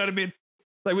asshole. You know what I mean?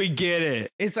 Like, we get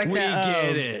it. It's like we that,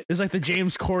 get it. It's like the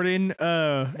James Corden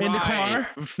in the car.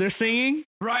 They're singing.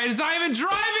 Right. It's not even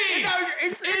driving.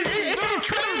 It's a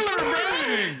trailer,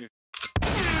 bro.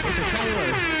 It's a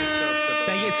trailer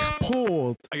that gets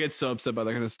pulled. I get so upset by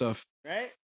that kind of stuff.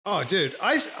 Right? Oh, dude.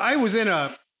 I was in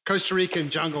a Costa Rican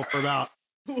jungle for about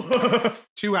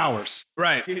 2 hours.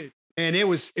 Right. And it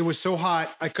was so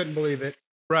hot, I couldn't believe it.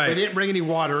 They Right. didn't bring any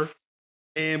water.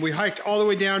 And we hiked all the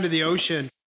way down to the ocean.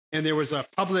 And there was a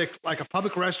public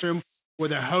restroom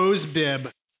with a hose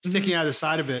bib sticking out of the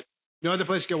side of it. No other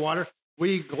place to get water.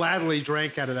 We gladly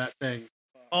drank out of that thing.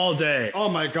 All day. Oh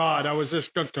my God. I was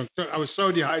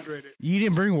so dehydrated. You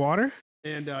didn't bring water?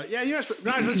 And yeah, you're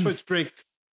not supposed to drink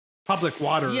public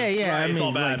water. Yeah. Right, I it's mean,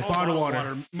 all bad. like All bottled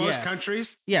water. Most Yeah.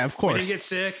 countries, Yeah, of we course. didn't get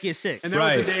sick. Get sick. And that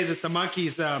was the Right. days that the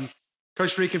monkeys,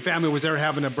 Costa Rican family was there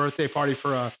having a birthday party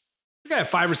for a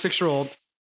 5 or 6 year old.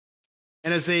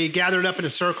 And as they gathered up in a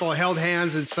circle, held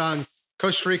hands and sung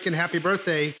Costa Rican happy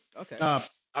birthday, Okay.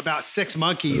 about 6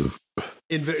 monkeys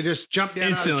just jumped down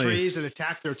out of Instantly. trees and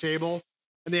attacked their table.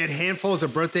 And they had handfuls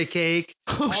of birthday cake,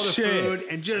 all the food,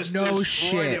 and just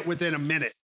destroyed it within a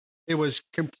minute. It was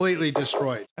completely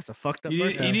destroyed. That's a fucked up You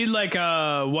birthday. need like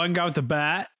one guy with a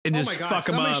bat and just fuck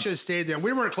him Somebody up. should have stayed there.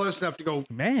 We weren't close enough to go.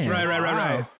 Man.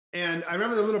 Right. And I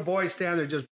remember the little boy standing there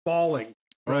just bawling.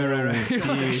 Right.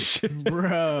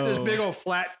 Bro. This big old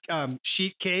flat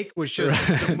sheet cake was just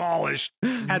demolished.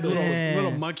 Had the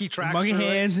little monkey tracks. Monkey through it.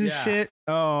 hands and Yeah. shit.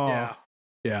 Oh.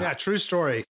 Yeah, true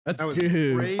story. That's That was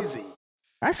Dude. crazy.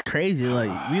 That's crazy.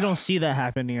 Like, we don't see that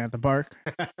happening at the park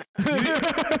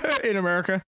in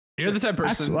America. You're the type of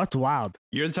person. That's wild.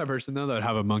 You're the type of person though that would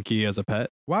have a monkey as a pet.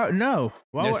 Wow. No.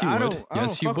 Why Yes, you I would. don't, I Yes,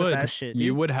 don't you fuck with would. that shit,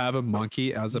 You dude. would have a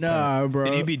monkey as a Nah, pet. bro.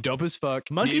 And he'd be dope as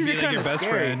fuck. Monkeys He'd be are like your kinda best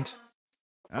scary. friend.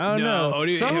 I don't No, know.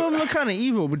 Odie- Some of them look kind of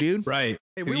evil, dude. Right.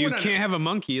 Hey, If we you went on can't have a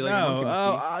monkey. Like a No,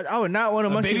 monkey. I would not want a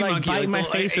monkey baby like monkey, bite like my the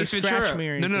face or Ace scratch Ventura. me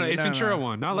or No, anything. Ace Ventura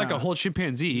one. Not like a Nah. whole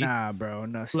chimpanzee. Nah, bro.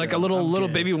 No. Like a still, little I'm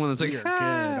good. baby one that's like, You're good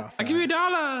ah, off I'll give you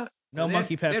that. $1. No They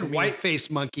monkey had- pet They for had me.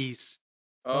 white-faced monkeys.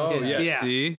 Oh Yeah. yeah.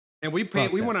 See. And we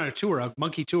Fuck went that. on a tour, a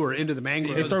monkey tour into the They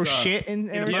mangroves throw uh, shit in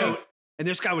in a everything. boat. And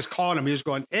this guy was calling him. He was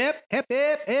going, hip, hip,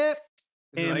 hip, hip.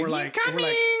 And we're like,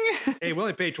 hey, we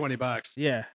only paid $20.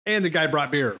 Yeah. And the guy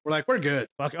brought beer. We're like, we're good.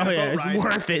 Fuck. That Oh yeah, boat it's ride.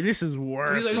 worth it. This is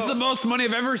worth He's like, it. this is the most money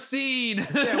I've ever seen.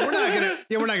 Yeah, we're not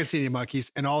gonna see any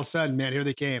monkeys. And all of a sudden, man, here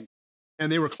they came. And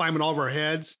they were climbing all over our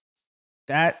heads.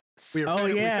 That's. We were Oh fin-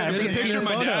 we yeah, finished I think the I seen picture the of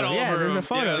my photo. dad all Yeah, over there's him. a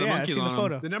photo. Yeah, the Yeah, I monkeys seen the on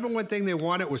photo. The number one thing they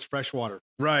wanted was fresh water.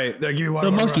 Right. They give you water.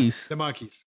 The monkeys. The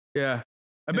monkeys. Yeah. I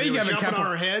And bet they you were have a jumping couple. on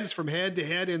our heads from head to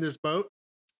head in this boat.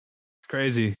 It's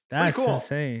crazy. That's cool.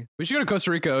 insane. We should go to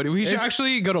Costa Rica. Odie. We should It's-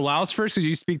 actually go to Laos first because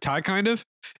you speak Thai kind of,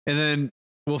 and then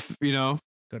we'll,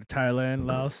 Go to Thailand,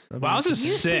 Laos. Laos is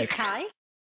You sick. speak Thai?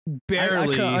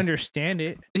 Barely. I could understand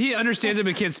it. He understands it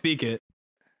but can't speak it.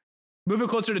 Move it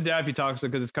closer to Dad if he talks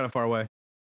because it's kind of far away.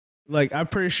 Like, I'm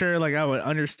pretty sure, like, I would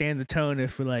understand the tone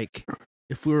if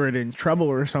we were in trouble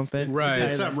or something. Right. Did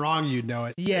Thailand. something wrong, you'd know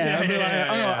it. Yeah, I'd be like,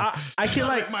 Yeah, oh, yeah. I can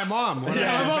like, my mom. When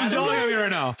Yeah, I my mom's was yelling at me right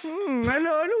now. I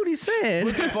know what he said.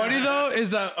 What's funny though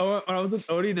is that when I was with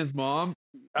Odie and his mom,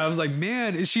 I was like,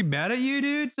 man, is she mad at you,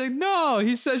 dude? It's like, no.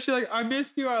 He said, she's like, I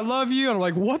miss you. I love you. And I'm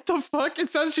like, what the fuck? It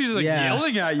sounds she's like Yeah.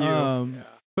 yelling at you.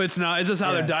 But it's not. It's just how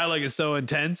yeah. their dialogue is so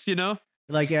intense, you know?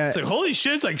 like, It's like, holy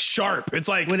shit, it's like sharp. It's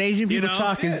like, when Asian you people know?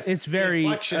 talk, Yes, it's the very,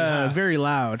 inflection, huh? very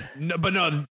loud. No, but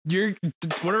no, your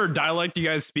whatever dialect you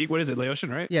guys speak, what is it? Laotian,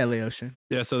 right? Yeah, Laotian.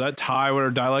 Yeah, so that Thai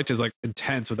whatever dialect is like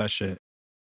intense with that shit.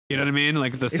 You know what I mean?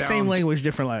 Like the It's sounds, same language,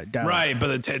 different dialect. right? But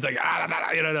it's like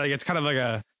you know, like it's kind of like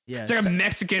a Yeah. it's like a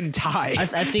Mexican Thai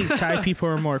I think Thai people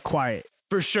are more quiet.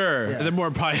 for sure. Yeah. They're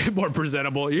more probably more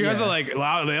presentable. You guys Yeah. are like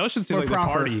loud. Laotians seem More like the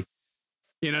proper. party.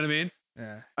 You know what I mean?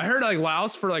 Yeah. I heard like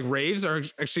Laos for like raves are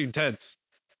actually intense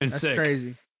and That's sick.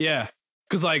 crazy. Yeah,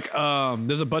 because like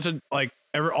there's a bunch of like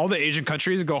all the Asian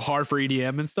countries go hard for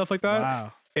EDM and stuff like that.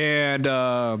 Wow. And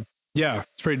yeah,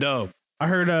 it's pretty dope. I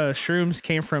heard shrooms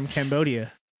came from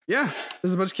Cambodia. Yeah,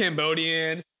 there's a bunch of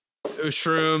Cambodian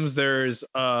shrooms. There's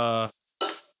fuck,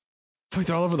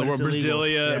 they're all over the But world. it's illegal.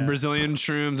 Brasilia, Yeah. Brazilian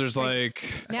shrooms. There's like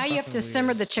Now you have to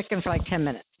simmer the chicken for like 10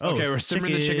 minutes. okay, we're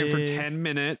simmering the chicken for 10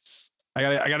 minutes. I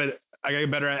gotta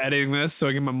get better at editing this so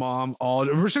I get my mom all.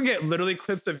 We're just gonna get literally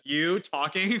clips of you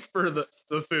talking for the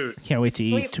food. Can't wait to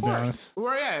eat, Well, of to be course. honest.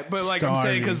 Well, yeah, but like I'm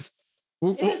saying because.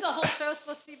 Isn't the whole show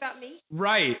supposed to be about me?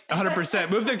 Right,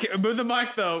 100%. Move the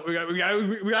mic though. We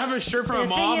gotta have a shirt for my The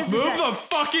thing mom. is Move that- the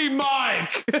fucking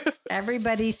mic.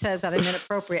 Everybody says that I'm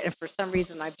inappropriate, and for some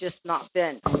reason, I've just not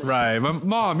been. Right,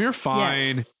 Mom, you're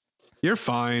fine. You're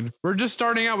fine. We're just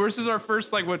starting out. This is our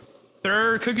first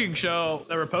third cooking show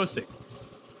that we're posting.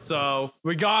 So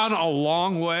we gone a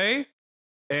long way,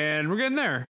 and we're getting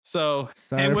there. So hang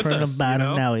Started with from us. the bottom, you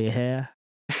know? now you're here.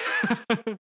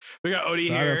 We got Odie Started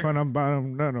here. from the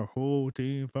bottom, now the whole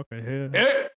team fucking here.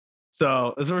 Eh.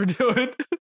 So that's what we're doing.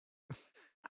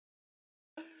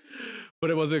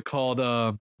 But it wasn't called.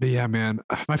 But yeah, man,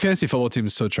 my fantasy football team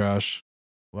is so trash.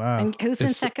 Wow. And who's in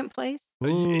It's- second place?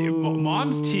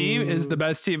 Mom's team is the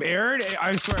best team. Aaron,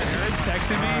 I swear, Aaron's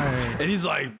texting me, Fired. and he's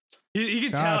like, you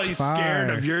can tell Shots he's scared fired.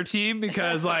 of your team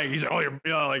because he's like,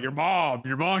 oh, your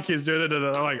mom keeps doing it.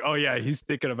 I'm like, oh yeah, he's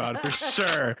thinking about it for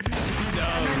sure. He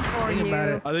knows. For Think about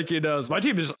you. it. I think he knows. My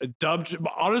team is dubbed.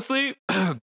 Honestly,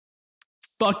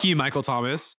 fuck you, Michael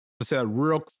Thomas. I'm gonna say that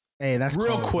real Hey, that's real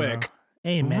cold, quick. bro.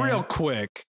 Hey, man. real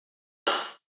quick.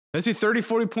 That's 30,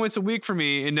 40 points a week for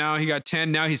me, and now he got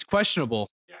 10. Now he's questionable.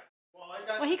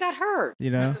 Well, he got hurt. You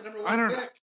know? I don't-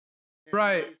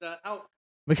 Right. Out.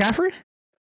 McCaffrey?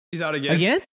 He's out again.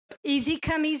 Again? Easy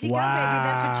come, easy go, baby.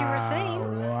 That's what you were saying.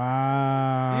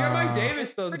 Wow. You got Mike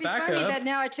Davis though as a Pretty funny backup. that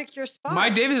now I took your spot.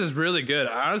 Mike Davis is really good.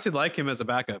 I honestly like him as a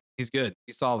backup. He's good.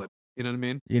 He's solid. You know what I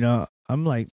mean? You know, I'm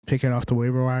like picking off the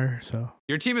waiver wire, so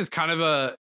Your team is kind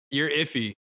of you're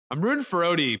iffy. I'm rooting for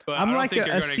Odie, but I I'm don't like think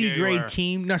you're a gonna C get grade anywhere.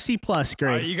 team. No, C plus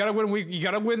grade. You gotta win. You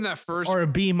gotta win that first. Or a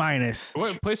B minus.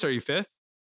 What place are you? 5th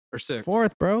or 6th?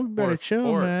 Fourth, bro. You better Fourth, chill,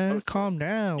 fourth. man. Oh, Calm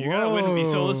down. You gotta win.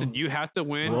 So listen, you have to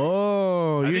win.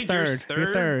 Whoa, I you're think you're third.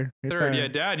 You're third. You're Third, yeah,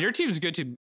 Dad. Your team's good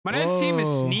too. My dad's team is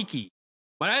Whoa. sneaky.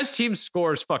 My dad's team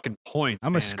scores fucking points.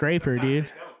 I'm man. a scraper,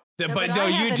 dude. But I no, have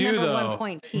you the do number though. 1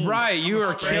 point team. Right, you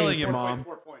are scraper. killing it, Mom.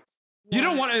 4 points. You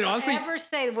don't want to Don't honestly. ever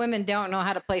say women don't know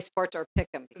how to play sports or pick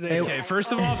them. Okay,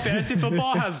 first of all, fantasy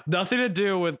football has nothing to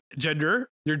do with gender.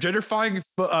 You're genderfying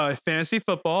fantasy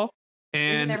football, Isn't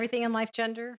and everything in life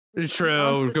gender?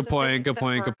 true. Good point. Good Non-specific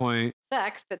point. except Good for point.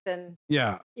 Sex, but then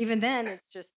Yeah. even then it's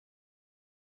just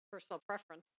personal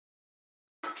preference.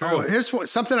 Oh, here's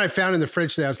something I found in the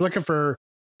fridge today. I was looking for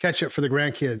ketchup for the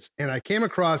grandkids, and I came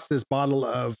across this bottle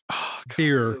of Oh, God,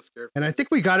 beer. I'm so scared. And I think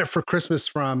we got it for Christmas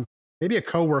from maybe a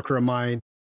coworker of mine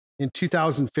in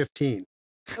 2015.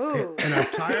 Ooh. And I'm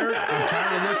tired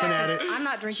of looking at it. I'm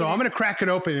not drinking. So I'm going to crack it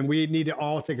open, and we need to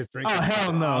all take a drink. Oh,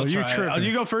 hell no. I'll You're try it. tripping.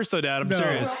 You go first, though, Dad. I'm No.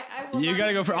 serious. I will You not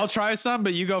gotta go drink first. I'll it. try some,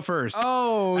 but you go first.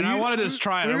 Oh, and I you- want to just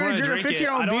try it. I you're want to gonna drink it.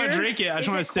 50-year-old I don't want to beer? drink it. I just Is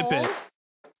want it to sip it. cold?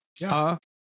 Yeah.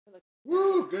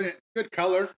 Woo, good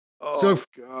color. Oh, Still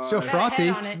God. still Got a frothy.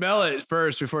 head on it. Smell it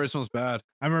first before it smells bad.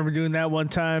 I remember doing that one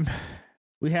time.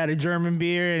 We had a German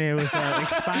beer and it was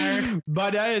expired.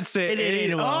 But I didn't say It didn't eat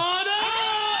it well. Oh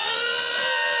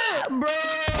no,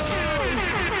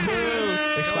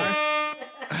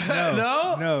 Expired?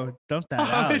 No? No, dump that Let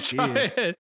out, me try dude.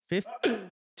 it.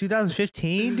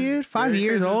 2015, dude. 5 Merry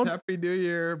years Christmas, old. Happy New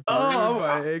Year. Oh, Brewed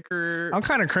by Acre. I'm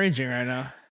kind of cringing right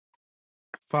now.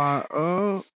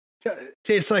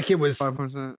 Tastes like it was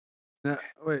 5%. Yeah,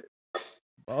 wait.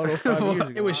 Bottle 5 years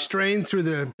ago. it was strained through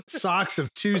the socks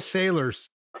of 2 sailors.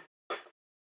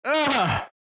 Ah,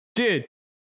 dude.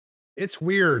 It's The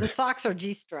weird. socks are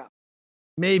G-strap.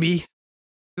 Maybe.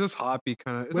 Just hoppy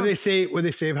kind of. What they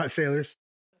say about sailors?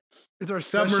 It's our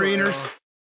Submariners.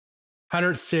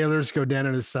 100 sailors go down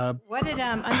in a sub. What did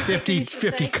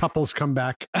 50 couples come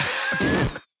back. That's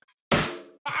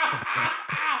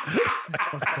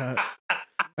fucked up.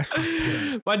 That's fucked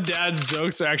up. My dad's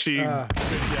jokes are actually good dad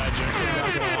jokes. I'm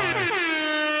not gonna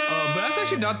lie. But that's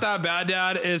actually not that bad,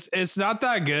 Dad. It's not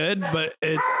that good, but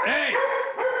it's hey,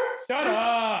 shut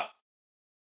up.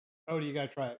 Oh, you gotta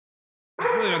try it. It's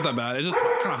really not that bad. It's just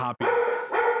kind of hoppy.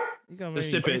 You gonna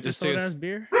Just make sip me it, drink just this take a old-ass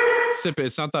beer? Sip it.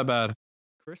 It's not that bad.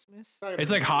 Christmas?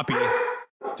 It's like hoppy.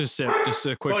 Just sip. Just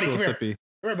a quick Bodie, little come sippy.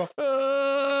 Come here, Bo.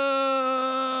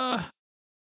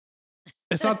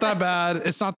 It's not that bad.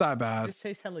 It's not that bad. This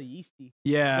tastes hella yeasty.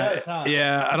 Yeah. Yes, huh?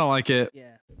 Yeah. I don't like it.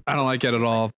 Yeah. I don't like it at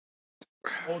all.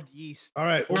 Old yeast. All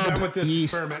right, we're done with this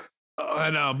Yeast. experiment. I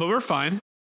know, but we're fine.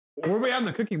 Where are we at in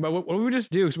the cooking? But what do we just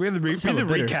do? So we have the, hella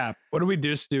bitter. recap. What do we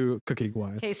just do cooking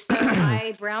wise? Okay, so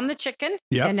I browned the chicken.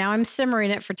 Yep. And now I'm simmering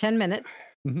it for 10 minutes.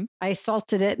 Mhm. I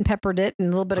salted it and peppered it and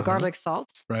a little bit of Uh-huh. garlic salt.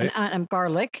 Right. And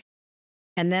garlic.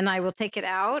 And then I will take it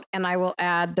out and I will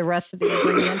add the rest of the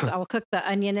ingredients. I will cook the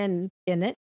onion in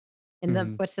it, in the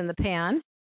Mhm. what's in the pan.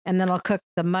 And then I'll cook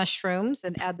the mushrooms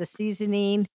and add the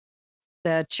seasoning,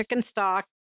 the chicken stock,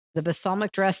 the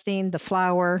balsamic dressing, the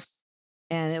flour,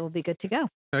 and it will be good to go.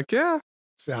 Heck yeah.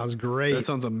 Sounds great. That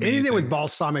sounds amazing. Anything with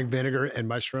balsamic vinegar and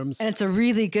mushrooms. And it's a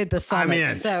really good balsamic.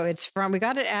 in. So it's we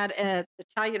got it at an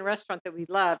Italian restaurant that we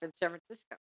love in San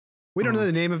Francisco. We don't know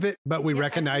the name of it, but we Yeah, I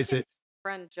recognize think it. it's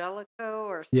Frangelico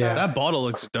or Yeah. something. That bottle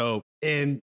looks dope.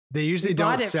 And they usually We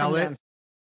bought don't it sell from it. them.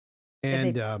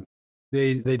 And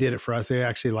they did it for us. They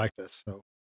actually liked us. So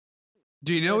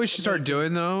Do you know what we That's should start amazing.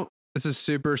 doing though? This is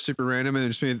super, super random, and it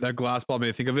just made that glass ball made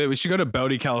me think of it. We should go to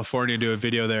Bodie, California, and do a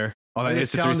video there. Oh, I that was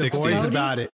Insta telling the boys 360. Bodie?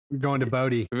 about it. We're going to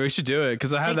Bodie. We should do it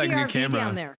because I have Take that the new RV camera.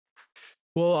 down there.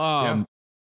 Well, Yeah.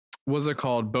 what's it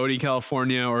called? Bodie,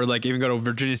 California, or like even go to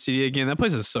Virginia City again. That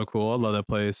place is so cool. I love that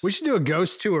place. We should do a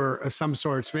ghost tour of some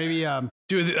sorts. Maybe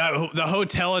Dude, the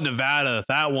hotel in Nevada,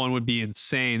 that one would be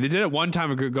insane. They did it one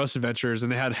time at Ghost Adventures,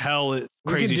 and they had we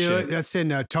crazy can do shit. it. That's in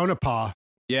Tonopah.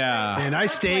 Yeah, And I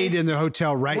What stayed place? in the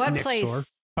hotel right What next place? door.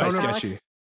 Probably Tonopah- sketchy.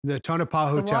 The Tonopah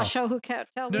The Hotel. Washoe Hotel.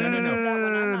 No, We no, haven't no, done that one.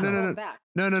 I'm not no, no, going no. back.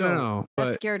 No, So, That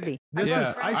but scared me. This yeah,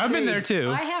 is, I I've been stayed- there too.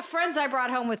 I have friends I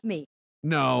brought home with me.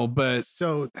 No, but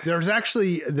So there's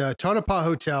actually the Tonopah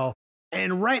Hotel,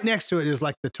 and right next to it is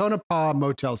like the Tonopah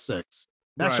Motel 6.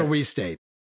 That's where Right. we stayed.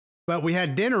 But we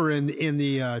had dinner in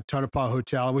the Tonopah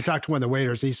Hotel, and we talked to one of the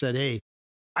waiters. He said, "Hey,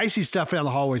 I see stuff in the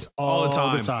hallways all the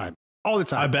time. All the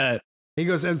time. I bet. He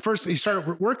goes, and first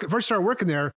started working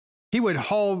there.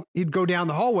 He'd go down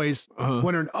the hallways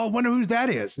wondering, wonder who that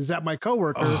is. Is that my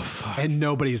coworker? Oh, and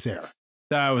nobody's there.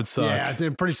 That would suck. Yeah.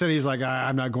 Then pretty soon he's like,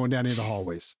 I'm not going down any of the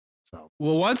hallways. So,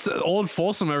 well, once Old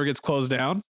Folsom ever gets closed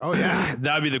down,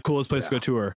 that'd be the coolest place to go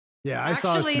tour. Yeah, I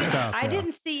saw some stuff. I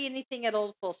didn't see anything at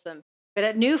Old Folsom, but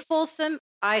at New Folsom,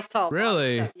 I saw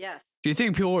really. Stuff, yes. Do you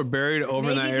think people were buried over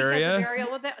in that area?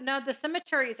 No, the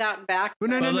cemetery's out and back.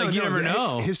 Well, no. You never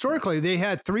know. Historically, they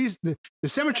had the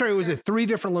cemetery was at 3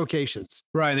 different locations.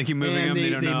 Right. They keep moving them.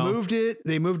 They don't know.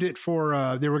 They moved it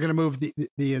for, they were going to move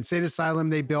the insane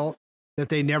asylum they built that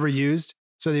they never used.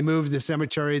 So they moved the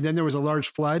cemetery. Then there was a large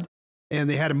flood and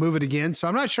they had to move it again. So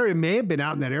I'm not sure. It may have been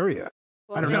out in that area.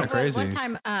 Well, I don't know. Crazy. One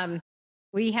time I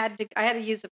had to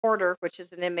use a porter, which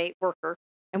is an inmate worker.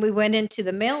 And we went into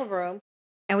the mail room.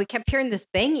 And we kept hearing this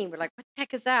banging. We're like, what the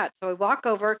heck is that? So I walk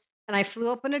over and I flew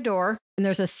open a door and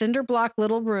there's a cinder block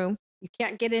little room. You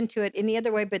can't get into it any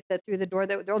other way but through the door.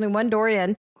 There's only one door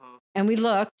in. And we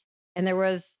looked and there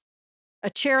was a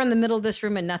chair in the middle of this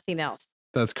room and nothing else.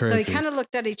 That's crazy. So we kind of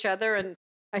looked at each other and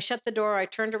I shut the door. I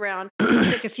turned around,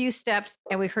 took a few steps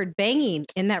and we heard banging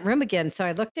in that room again. So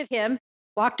I looked at him,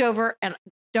 walked over and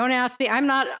don't ask me. I'm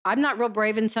not real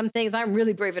brave in some things. I'm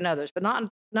really brave in others, but not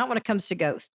when it comes to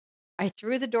ghosts. I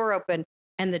threw the door open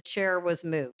and the chair was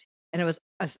moved. And it was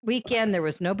a weekend. There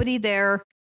was nobody there.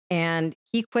 And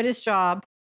he quit his job.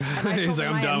 And I told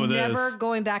him, I'm done with this. Never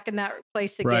going back in that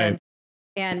place again. Right.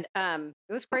 And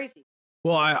it was crazy.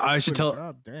 Well, I should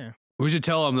tell. We should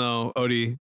tell him though,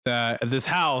 Odie, that at this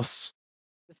house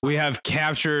we have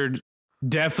captured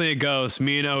definitely a ghost.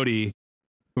 Me and Odie,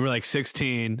 we were like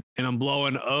 16, and I'm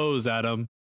blowing O's at him.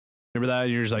 Remember that?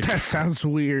 And you're just like, that sounds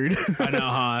weird. I know,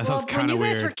 huh? That sounds kind of weird. When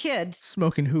you guys were kids,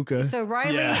 smoking hookah. So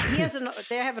Riley,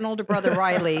 they have an older brother,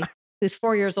 Riley, who's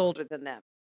 4 years older than them.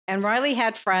 And Riley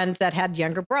had friends that had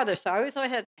younger brothers. So I always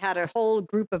had a whole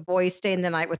group of boys staying the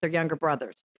night with their younger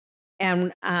brothers.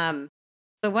 And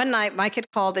so one night, Mike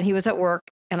had called and he was at work.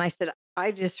 And I said,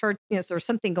 I just heard, there's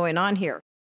something going on here.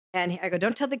 And I go,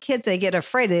 don't tell the kids. They get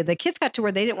afraid. The kids got to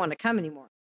where they didn't want to come anymore.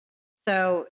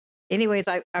 So anyways,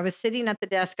 I was sitting at the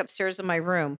desk upstairs in my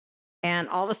room, and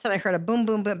all of a sudden I heard a boom,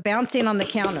 boom, boom bouncing on the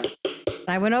counter. And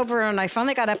I went over and I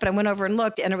finally got up and I went over and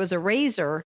looked, and it was a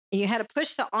razor, and you had to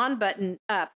push the on button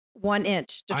up 1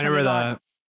 inch. To turn it on.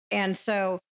 And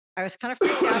so I was kind of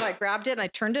freaked out. I grabbed it and I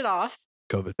turned it off.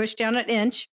 COVID. Pushed down 1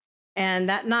 inch. And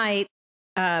that night,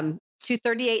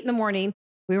 2:38 in the morning,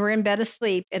 we were in bed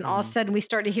asleep, and all of a sudden we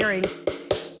started hearing.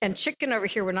 And Chicken over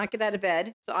here would not get out of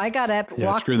bed. So I got up,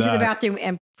 walked into the bathroom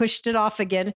and pushed it off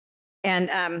again.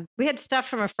 And we had stuff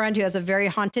from a friend who has a very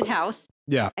haunted house.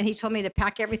 Yeah. And he told me to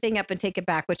pack everything up and take it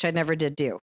back, which I never did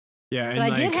do. Yeah. But I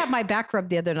did have my back rubbed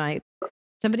the other night.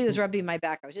 Somebody was rubbing my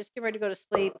back. I was just getting ready to go to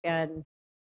sleep. And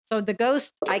so the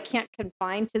ghost, I can't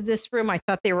confine to this room. I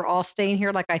thought they were all staying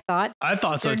here like I thought. I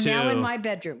thought so too. They're now in my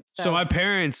bedroom. So my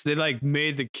parents, they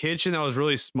made the kitchen that was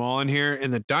really small in here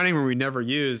and the dining room we never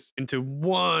used into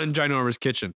one ginormous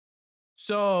kitchen.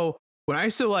 So when I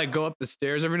used to go up the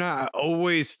stairs every night, I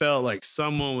always felt like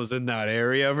someone was in that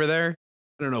area over there.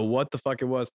 I don't know what the fuck it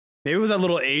was. Maybe it was that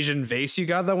little Asian vase you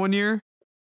got that one year.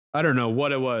 I don't know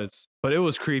what it was, but it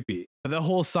was creepy. The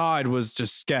whole side was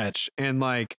just sketch and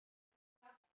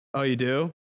oh, you do?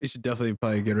 You should definitely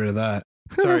probably get rid of that.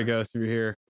 Sorry, ghost, if you're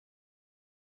here.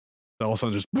 So all of a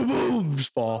sudden, just boom, boom,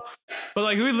 just fall.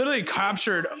 But we literally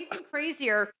captured. Even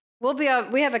crazier. We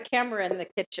have a camera in the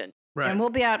kitchen, right? And we'll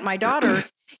be out at my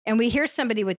daughter's, and we hear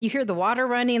somebody you hear the water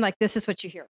running. This is what you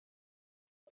hear.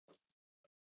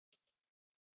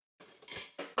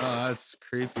 Oh, that's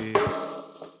creepy.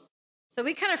 So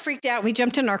we kind of freaked out. We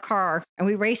jumped in our car and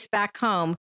we raced back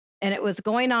home. And it was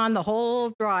going on the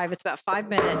whole drive. It's about 5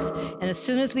 minutes. And as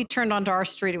soon as we turned onto our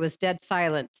street, it was dead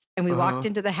silence. And we walked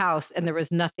into the house and there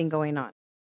was nothing going on.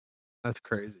 That's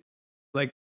crazy.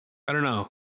 I don't know.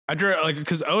 I drew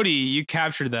because Odie, you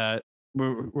captured that.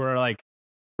 We're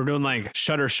doing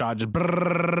shutter shot,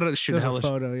 just shooting a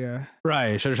photo, yeah.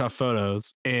 Right, shutter shot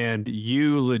photos. And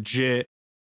you legit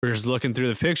were just looking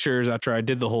through the pictures after I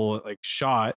did the whole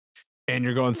shot. And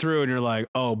you're going through and you're like,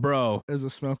 oh, bro. There's a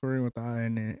smoke ring with the eye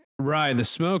in it. Right. The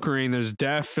smoke ring, there's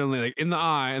definitely in the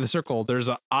eye, in the circle, there's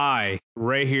an eye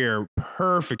right here.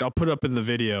 Perfect. I'll put it up in the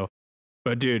video.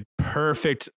 But dude,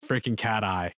 perfect freaking cat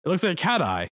eye. It looks like a cat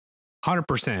eye.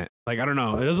 100%. I don't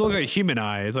know. It doesn't look like a human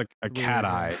eye. It's like a cat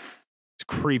eye. It's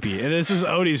creepy. And this is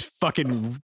Odie's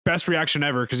fucking best reaction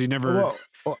ever because he never.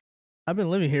 Well, I've been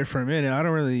living here for a minute. I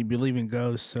don't really believe in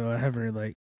ghosts, so I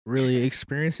haven't really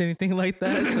experienced anything like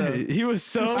that. So he was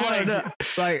so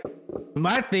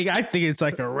I think it's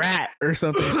like a rat or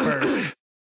something first.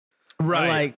 Right. Or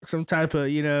like some type of,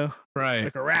 right.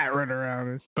 like a rat running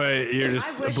around. But you're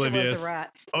just I wish oblivious. it was a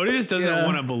rat. Odie just doesn't Yeah.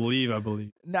 want to believe, I believe.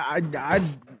 No, I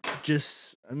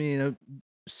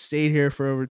stayed here for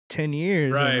over 10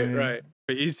 years. Right.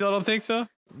 But you still don't think so?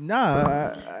 No,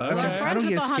 I Well, our Okay. friends with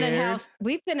get the haunted scared. house,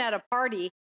 we've been at a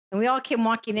party and we all came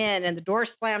walking in and the door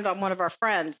slammed on one of our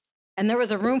friends. And there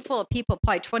was a room full of people,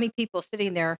 probably 20 people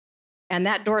sitting there. And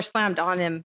that door slammed on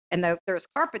him. And there was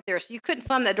carpet there. So you couldn't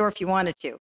slam that door if you wanted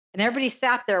to. And everybody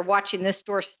sat there watching this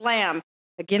door slam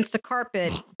against the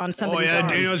carpet on somebody's arm.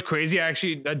 You know what's crazy?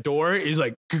 Actually, that door is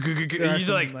like, he's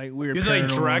like weird He's like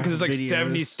drag because it's like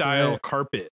paranormal 70s videos. style Yeah.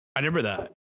 carpet. I remember that. It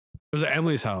was at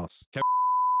Emily's house.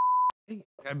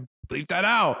 I bleeped that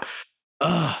out.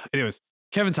 Anyways,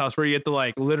 Kevin's house where you get to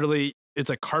like literally, it's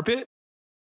like carpet.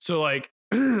 So like,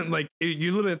 like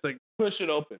you literally have to like push it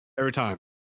open every time.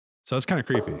 So it's kind of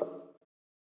creepy.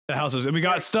 The house was, and we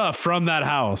got stuff from that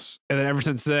house, and then ever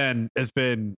since then, it's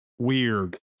been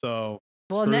weird. So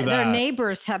Well, screw their that.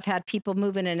 neighbors have had people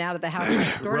move in and out of the house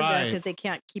next door to them Right. because they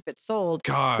can't keep it sold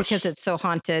Gosh, because it's so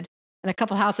haunted. And a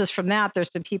couple houses from that, there's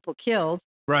been people killed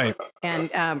right.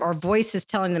 and or voices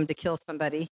telling them to kill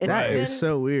somebody. It's That Right. is been-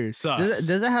 so weird. Sus.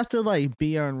 Does it have to like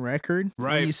be on record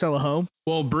Right. when you sell a home?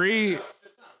 Well, Bree,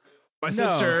 my No.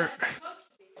 sister.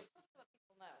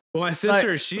 Well, my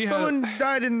sister, Like, she someone had.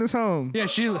 died in this home. Yeah,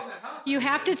 she. You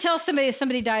have to tell somebody if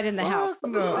somebody died in the house.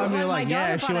 Fuck no. I When mean, my like, daughter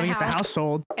yeah, if she bought want a to get the house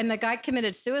sold. and the guy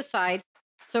committed suicide.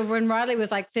 So when Riley was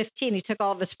like 15, he took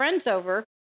all of his friends over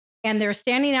and they were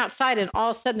standing outside and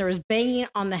all of a sudden there was banging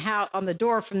on the house on the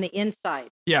door from the inside.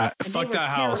 Yeah, And they fuck were that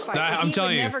house. terrified. That, So I'm he telling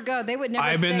would you. never go. They would never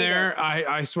I've been stay there.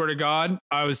 I swear to God,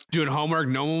 I was doing homework.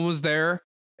 No one was there.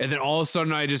 And then all of a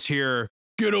sudden I just hear,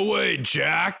 "Get away,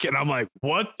 Jack." And I'm like,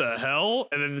 what the hell?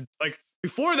 And then like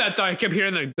before that, though, I kept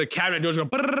hearing the cabinet doors go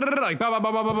like, bah, bah,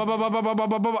 bah, bah, bah, bah, bah, bah, bah, bah,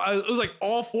 bah, bah. It was like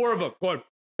all four of them going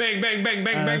bang, bang, bang,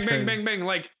 bang, bang, that's bang, crazy. bang, bang,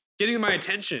 like getting my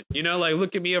attention, like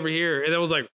look at me over here. And it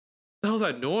was like, what the hell's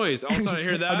that noise? All of a sudden I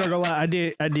hear I'm not that. gonna lie,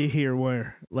 I did hear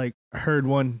where like I heard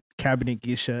one cabinet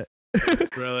get shut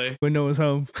Really? when no one's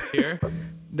home. Here?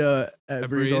 At At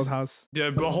Bree's old Bree's? house. Yeah,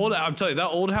 but hold on. I'm telling you, that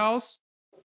old house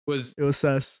was It was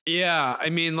sus. Yeah, I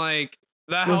mean, like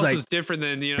that It was house like, is different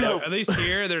than blow. At least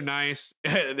here they're nice.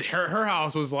 her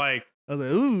house was like, I was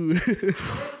like, ooh. There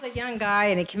was a young guy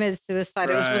and he committed suicide.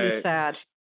 It was really Right. sad.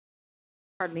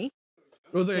 Pardon me?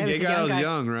 it was like Yeah, a it gay was a guy that young was guy.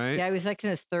 young, right? Yeah, he was like in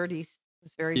his 30s. It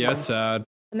was very Yeah, young. it's sad.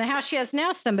 And the house she has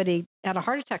now, somebody had a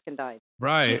heart attack and died.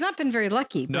 Right? She's not been very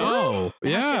lucky. but No.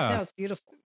 the house she has Yeah. now is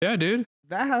beautiful. Yeah, dude.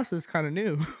 That house is kind of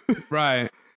new. Right.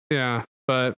 Yeah,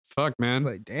 but fuck, I man.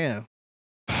 was like, damn.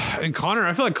 And Connor,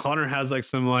 I feel like Connor has like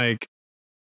some like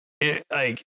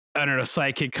I don't know,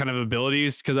 psychic kind of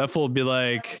abilities because that fool would be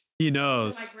like, he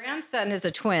knows. My grandson is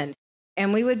a twin,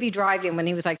 and we would be driving when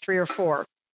he was like 3 or 4.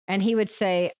 And he would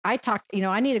say, I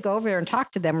need to go over there and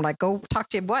talk to them. We're like, go talk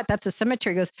to what? That's a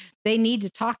cemetery. He goes, they need to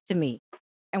talk to me.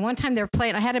 And one time they were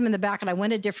playing, I had him in the back and I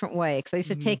went a different way because I used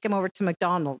to Mm-hmm. take him over to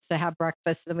McDonald's to have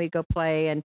breakfast. And then we'd go play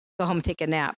and go home and take a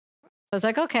nap. So I was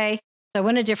like, okay. So I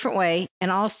went a different way.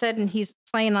 And all of a sudden he's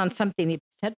playing on something. His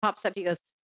head pops up. He goes,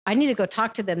 I need to go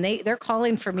talk to them. They're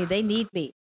calling for me. They need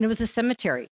me. And it was a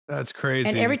cemetery. That's crazy.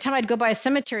 And every time I'd go by a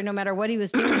cemetery, no matter what he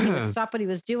was doing, he would stop what he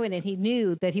was doing, and he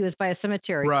knew that he was by a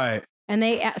cemetery. Right. And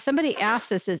somebody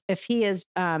asked us if he has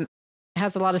a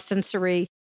lot of sensory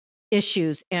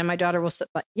issues, and my daughter will say,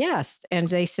 yes. And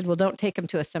they said, well, don't take him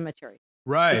to a cemetery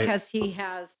Right. because he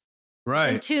has in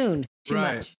Right. tune too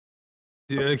Right. much.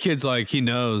 Dude, the kid's like, he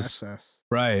knows. That's sus.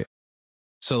 Right.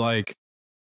 So like,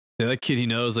 yeah, that kid, he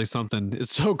knows like something.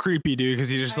 It's so creepy, dude, because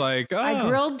he's just like, oh, I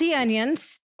grilled the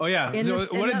onions. oh yeah. in So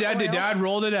this- what in did the Dad do? oil. Dad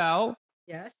rolled it out.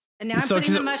 Yes. And now I'm So-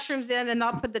 putting the mushrooms in, and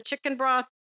I'll put the chicken broth,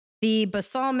 the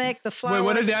balsamic, the flour. Wait,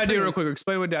 what did the Dad do cream. real quick?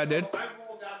 Explain what Dad did.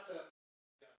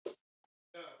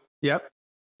 Yep.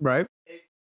 Right.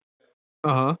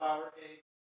 Uh-huh.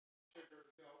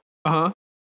 Uh-huh.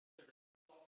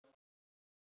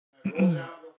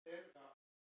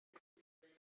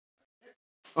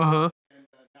 Uh-huh.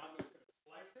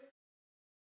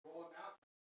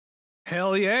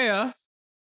 Hell yeah.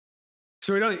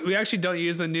 So we actually don't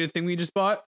use the new thing we just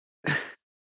bought.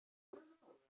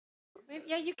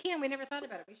 Yeah, you can. We never thought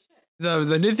about it. We should.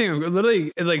 The new thing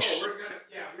literally it like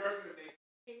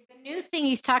The new thing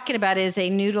he's talking about is a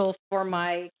noodle for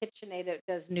my KitchenAid that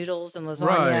does noodles and lasagna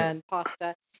Right. and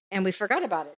pasta, and we forgot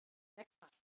about it. Next time.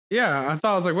 yeah, I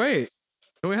thought I was like, wait,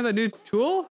 don't we have that new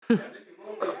tool?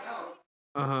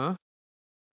 Uh-huh.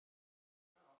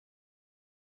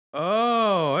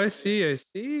 Oh, I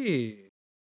see.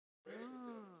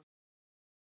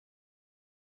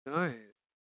 Nice.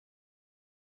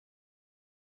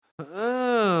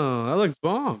 Oh, that looks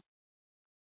bomb.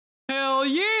 Hell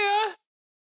yeah.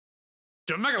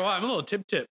 I'm not gonna lie, I'm a little tip.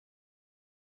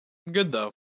 I'm good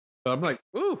though. But I'm like,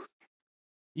 ooh.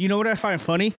 You know what I find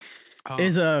funny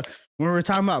is when we're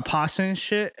talking about pasta and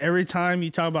shit. Every time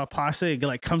you talk about pasta, it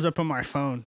like comes up on my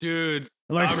phone, dude.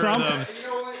 Like algorithms.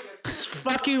 It's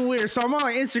fucking weird. So I'm on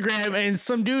Instagram and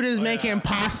some dude is making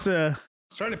pasta.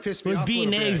 It's trying to piss me with off.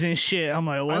 beaten eggs and shit. I'm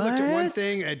like, what? I looked at one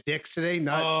thing at Dick's today,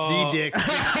 not the Dick.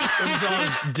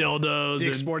 Dildos.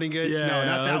 Dick's Sporting Goods. No,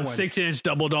 not that one. 16-inch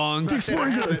double dongs. Dick's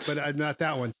Sporting Goods, but not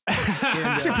that one.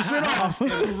 10% off.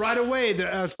 Right away,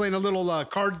 I was playing a little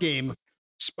card game,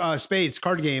 spades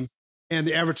card game, and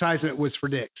the advertisement was for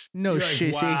Dick's. No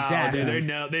shit, wow, exactly. Dude,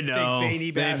 they know. Big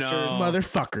veiny bastards.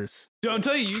 Motherfuckers. Dude, I'm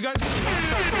telling you guys.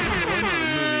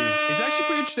 It's actually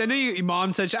pretty interesting. I know your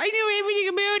mom said, I know everything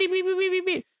about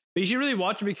it. But you should really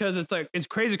watch it because it's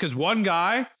crazy because one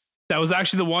guy that was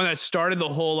actually the one that started the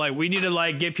whole, like, we need to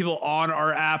like get people on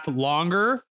our app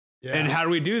longer. Yeah. And how do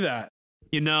we do that?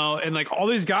 You know, and like all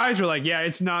these guys were like, yeah,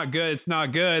 it's not good. It's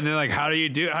not good. And they're like, how do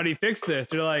you fix this?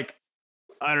 They're like,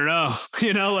 I don't know,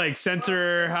 you know, like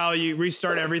censor how you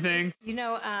restart everything. You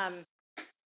know,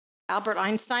 Albert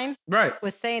Einstein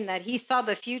was saying that he saw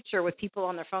the future with people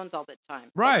on their phones all the time.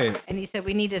 Right. And he said,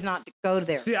 we need to not go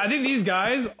there. See, I think these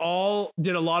guys all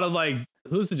did a lot of like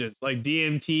hallucinogens, like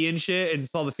DMT and shit, and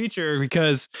saw the future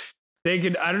because they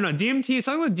could, I don't know, DMT, it's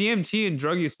talking about DMT and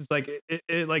drug use. It's like,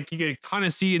 it like you could kind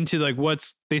of see into like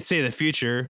they say the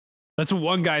future. That's what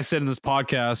one guy said in this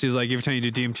podcast. He's like, every time you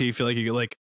do DMT, you feel like you get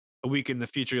like a week in the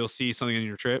future, you'll see something in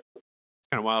your trip. It's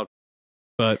kind of wild.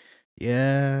 But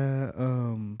yeah,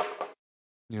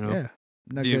 you know, yeah,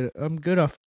 not good. I'm good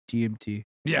off DMT.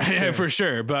 Yeah, for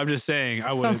sure. But I'm just saying,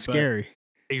 I wouldn't. Sounds scary.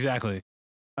 Exactly.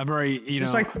 I'm already, you know,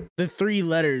 it's like the 3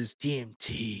 letters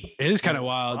DMT. It is kind of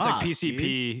wild. It's like PCP,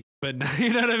 dude. But you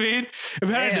know what I mean? If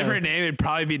it had a different name, it'd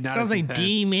probably be not. Sounds as like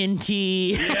Demon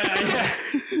T. Yeah.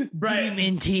 Right.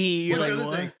 Demon T. What's the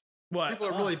other thing? What? People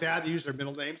are really bad. They use their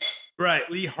middle names. Right.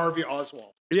 Lee Harvey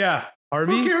Oswald. Yeah.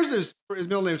 Harvey. Who cares? His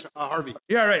middle name's Harvey.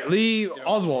 Yeah. Right. Lee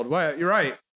Oswald. Wow, you're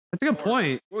right. That's a good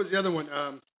point. What was the other one?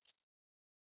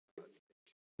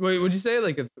 Wait, would you say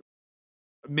like a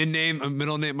mid-name, a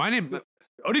middle name? My name,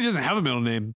 Odie doesn't have a middle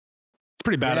name. It's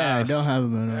pretty badass. Yeah, I don't have a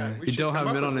middle name. You don't have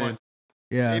a middle name. One.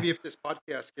 Yeah. Maybe if this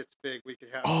podcast gets big, we could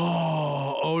have.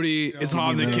 Oh, Odie, you know, it's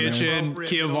Hot in the Kitchen.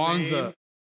 Kiavanza.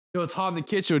 Yo, it's Hot in the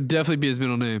Kitchen would definitely be his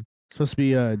middle name. It's supposed to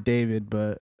be David,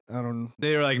 but I don't.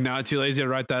 They were like, not too lazy to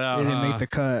write that out. They didn't make the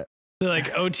cut. They're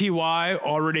like OTY,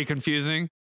 already confusing,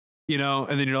 you know,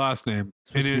 and then your last name.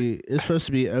 It's supposed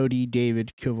to be OD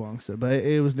David Kilvongsa, but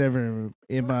it was never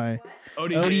in my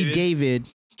OD David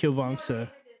Kilvongsa.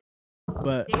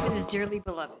 But David is dearly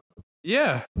beloved.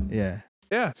 Yeah. Yeah.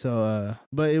 Yeah. So,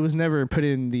 but it was never put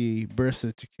in the birth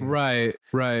certificate. Right.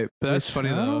 But that's funny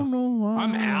though. I don't know why.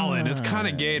 I'm Alan. It's kind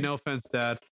of gay. No offense,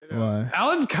 Dad. Why?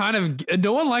 Alan's kind of.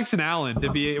 No one likes an Alan to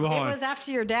be. Well, it was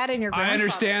after your dad and your grandfather. I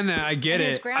understand that. I get and it.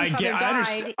 His grandfather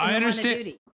died. I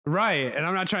understand. Right, and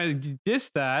I'm not trying to diss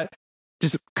that.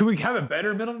 Just could we have a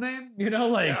better middle name? You know,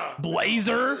 like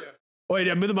Blazer. Yeah. Wait,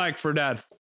 I move the mic for Dad.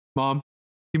 Mom, can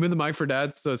you move the mic for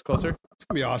Dad so it's closer? It's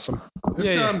gonna be awesome.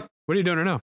 Yeah. What are you doing right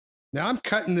now? Now I'm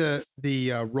cutting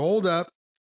the rolled up,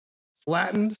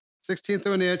 flattened, 1/16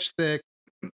 of an inch thick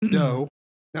dough.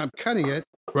 Now I'm cutting it.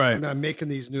 Right. And I'm making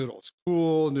these noodles,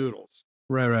 cool noodles.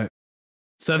 Right.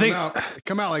 So I think they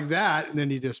come out like that, and then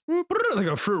you just like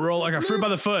a fruit roll, like a fruit by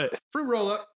the foot. Fruit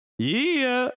roll up.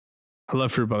 Yeah. I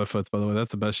love fruit by the foots, by the way.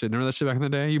 That's the best shit. Remember that shit back in the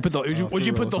day? You put the would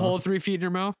you put the whole 3 feet in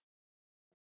your mouth?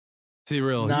 See,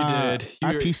 real. Nah, you did.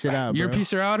 I pieced it out. You're a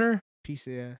piecer outer? Piece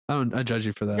it, yeah. I judge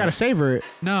you for that. You gotta savor it.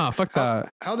 No, fuck that.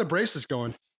 How are the braces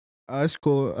going? It's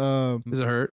cool. Does it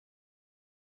hurt?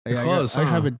 Yeah, close. I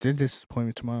have a dentist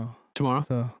appointment tomorrow.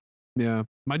 So yeah,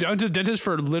 I went to the dentist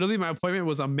for literally my appointment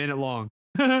was a minute long.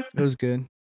 It was good.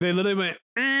 They literally went,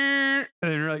 and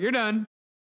then they're like, "You're done."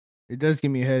 It does give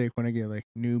me a headache when I get like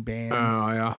new bands.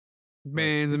 Oh yeah,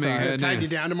 bands and make head. Tighten you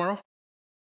down tomorrow.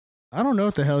 I don't know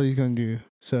what the hell he's gonna do.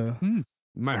 So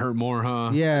might hurt more,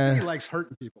 huh? Yeah, I think he likes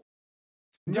hurting people.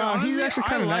 No, honestly, he's actually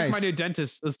kind of nice. like my new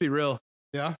dentist. Let's be real.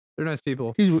 Yeah, they're nice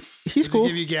people. He's Does cool. he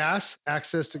give you gas,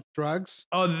 access to drugs?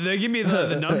 Oh, they give me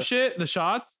the numb shit, the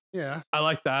shots. Yeah, I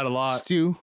like that a lot.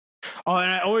 Stew. Oh, and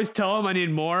I always tell them I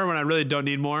need more when I really don't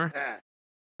need more.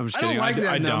 I'm just kidding. I don't like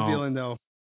that numb don't. feeling though.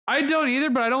 I don't either,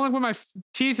 but I don't like when my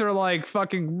teeth are like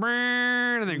fucking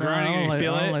and then grinding and you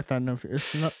feel I it. don't like that numb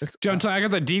feeling. I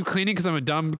got the deep cleaning because I'm a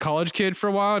dumb college kid for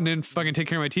a while and didn't fucking take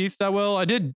care of my teeth that well. I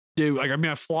did do I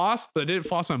flossed, but I didn't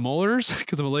floss my molars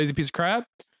because I'm a lazy piece of crap.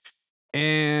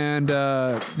 And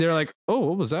they're like, "Oh,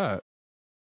 what was that?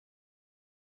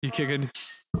 You kicking?"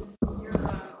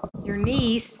 Your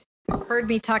niece heard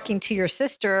me talking to your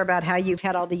sister about how you've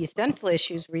had all these dental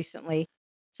issues recently.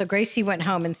 So Gracie went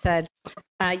home and said,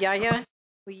 Yaya,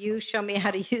 will you show me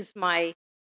how to use my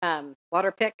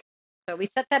water pick? So we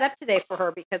set that up today for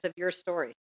her because of your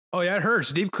story. Oh yeah, it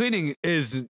hurts. Deep cleaning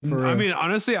is, I mean,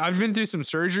 honestly, I've been through some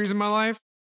surgeries in my life.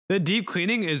 The deep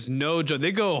cleaning is no joke.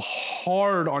 They go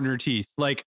hard on your teeth.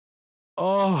 Like,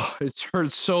 oh, it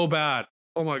hurts so bad.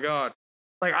 Oh my God.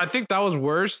 Like, I think that was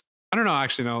worse. I don't know,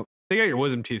 actually, no. They got your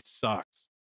wisdom teeth sucks.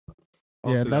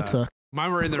 Yeah, that sucks.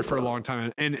 Mine were in there for a long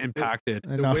time and impacted.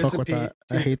 And I fuck with that.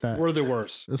 I hate that. We're the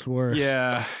worst. It's worse.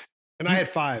 Yeah. And I had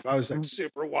 5. I was like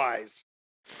super wise.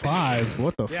 5?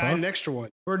 What the fuck? Yeah, I had an extra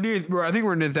one. I think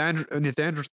we're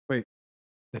Neanderthals. Wait.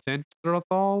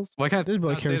 Neanderthals? Why can't This boy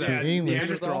I say cares that? for English.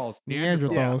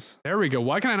 Neanderthals. There we go.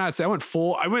 Why can I not say? I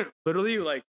went literally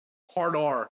like hard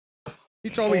R. He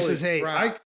told me, he says, hey,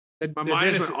 my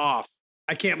mind went off.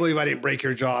 I can't believe I didn't break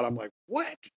your jaw. And I'm like,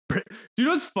 what? Do you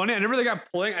know what's funny? I never really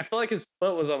got pulling. I felt like his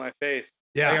foot was on my face.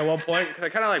 Yeah. Like at one point, I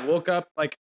kind of like woke up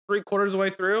like 3/4 of the way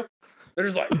through. They're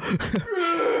just like,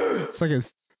 it's like a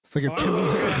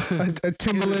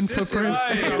Timberland footprint.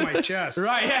 Right. On my chest.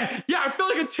 Right. Yeah. Yeah. I feel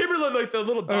like a Timberland, like the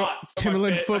little dots.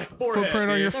 Timberland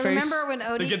footprint on your face. Remember when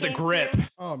Odie to get the came grip. to?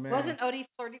 Oh man. Wasn't Odie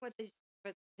flirting with his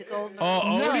old?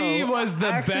 Oh, Odie was the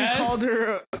best. Called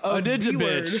her a ninja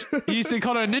B-word. bitch. You used to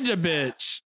call her a ninja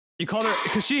bitch. You called her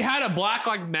because she had a black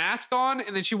like mask on,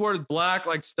 and then she wore black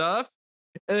like stuff.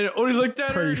 And then Odie looked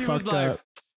at her and he was like,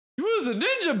 "You was a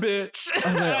ninja bitch."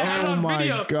 I was like, oh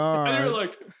my God. And you were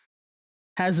like,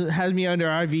 has me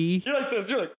under IV. You're like this.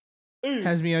 You're like, hey,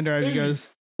 has me under IV. hey,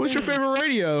 Goes, what's your favorite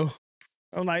radio?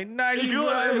 I'm like 95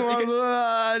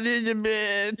 ninja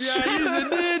bitch. Yeah, he's a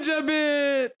ninja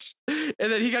bitch.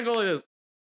 And then he got going like this.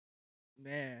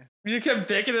 Man, You kept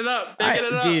picking it up,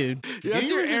 dude. That's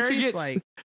your arrogance. Like,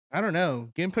 I don't know.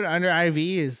 Getting put under IV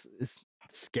is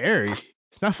scary.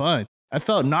 It's not fun. I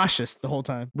felt nauseous the whole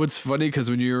time. What's funny, because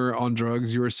when you were on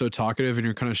drugs, you were so talkative and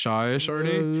you're kind of shyish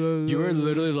already. You were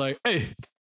literally like, hey,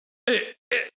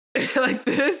 like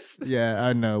this. Yeah,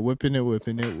 I know. Whipping it.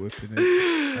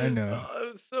 I know. Oh,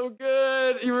 it was so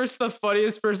good. You were the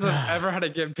funniest person I've ever had a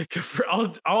game pickup for.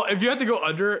 If you have to go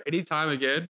under any time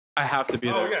again, I have to be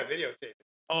there. Oh, we got videotape.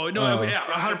 Oh, no, yeah,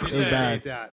 100%.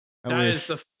 That is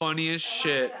the funniest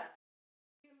shit.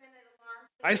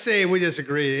 I say we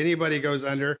disagree. Anybody goes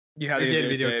under, You had to get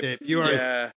videotape.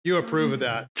 videotape. You approve of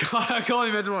that. God, I can only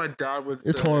imagine what my dad would say.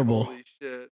 It's horrible. Holy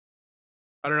shit.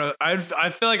 I don't know. I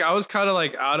feel like I was kind of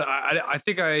like out of, I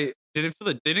think I didn't feel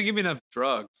that they didn't give me enough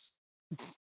drugs. You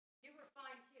were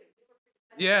fine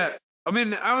too. Yeah. I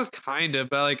mean, I was kind of,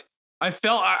 but like I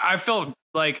felt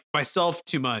like myself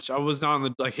too much. I was not on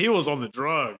the, like he was on the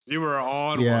drugs. You were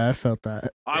on Yeah, one. I felt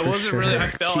that. I for wasn't sure. really, I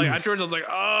felt like Jeez. afterwards I was like,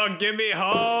 oh, get me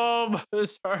home.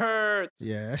 This hurts.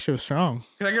 Yeah, that shit was strong.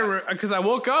 Because I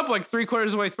woke up like 3/4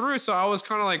 of the way through, so I was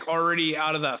kind of like already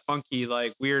out of that funky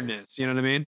like weirdness. You know what I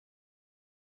mean?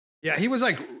 Yeah, he was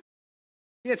like,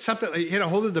 he had something, he had a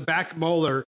hold of the back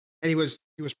molar and he was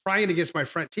prying against my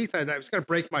front teeth. I was going to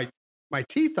break my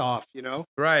teeth off, you know?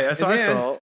 Right. That's And what I then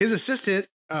felt. His assistant,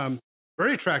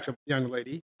 very attractive young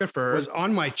lady, Good for her. was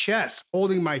on my chest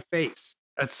holding my face.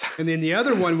 That's And then the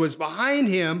other one was behind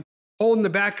him holding the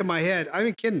back of my head. I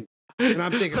ain't kidding. And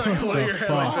I'm thinking, like, oh holding my your head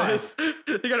God. like this.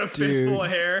 He got a fistful of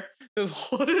hair. Just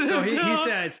holding So it he down.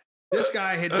 said, this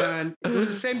guy had done, it was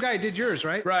the same guy who did yours,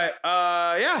 right? Right.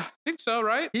 Yeah. I think so.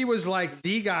 Right. He was like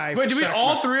the guy. Wait, for did we Sacramento.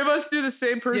 all three of us do the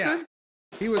same person?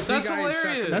 He was That's the guy in hilarious.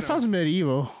 Sacramento. That sounds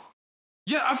medieval.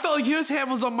 Yeah, I felt like his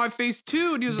hand was on my face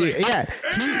too, and he was Dude, like,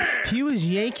 yeah, he was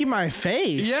yanking my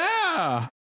face. yeah.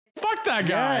 Fuck that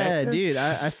guy. Yeah, dude.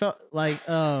 I felt like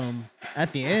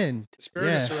at the end.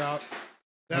 Asparagus yeah. are out.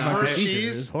 That My burnt procedure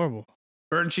cheese. is horrible.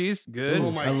 Burnt cheese, good.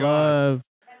 Oh my I God. love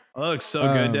Oh, that looks so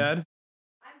good, Dad.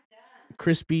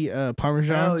 crispy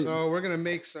Parmesan. So we're going to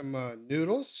make some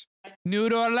noodles.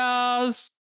 Noodles.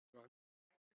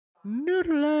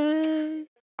 Noodle.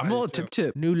 I'm a little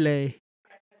tip. Noodle.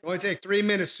 Only take 3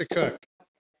 minutes to cook.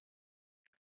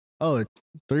 Oh,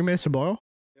 3 minutes to boil?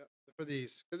 Yep, for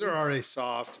these, because they're already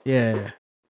soft. Yeah. You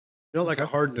don't like a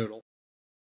hard noodle.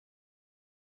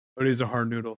 But he's a hard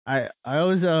noodle. I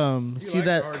always You see like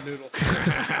that. a hard noodle.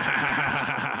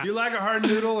 You like a hard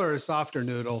noodle or a softer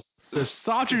noodle? The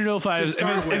softer noodle fat is,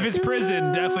 if it's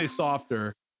prison, definitely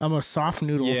softer. I'm a soft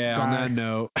noodle Yeah, guy. on that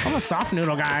note. I'm a soft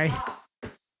noodle guy.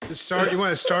 To start, you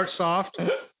want to start soft?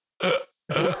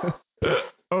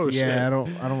 Oh shit. Yeah,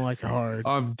 I don't like it hard.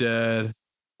 I'm dead.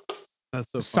 That's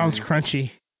so Sounds funny.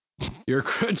 crunchy. You're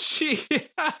crunchy.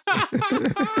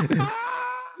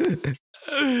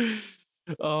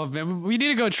 Oh man, we need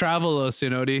to go travel though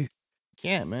soon, Odie.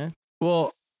 Can't, man.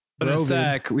 Well, in a Brovid.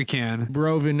 sec we can.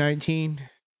 Brovid 19.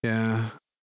 Yeah,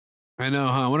 I know.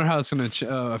 Huh? I wonder how it's gonna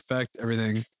affect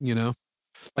everything. You know,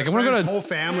 like I My want to go friend's to whole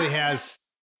family has.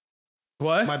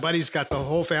 what? My buddy's got the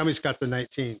whole family's got the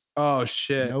 19. Oh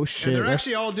shit! No shit. And they're That's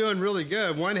actually all doing really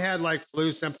good. One had like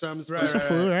flu symptoms, Right, just a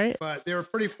flu, right? but they were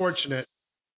pretty fortunate.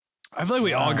 I feel like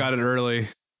we all got it early.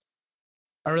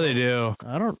 I really do.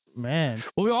 I don't, man.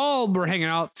 Well, we all were hanging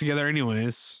out together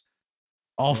anyways.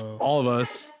 All of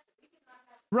us.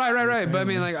 Right. But I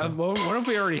mean, like, what if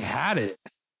we already had it?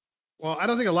 Well, I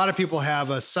don't think a lot of people have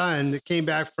a son that came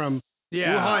back from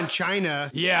Wuhan, China.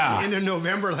 Yeah. End of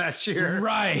November last year.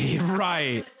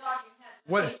 Right.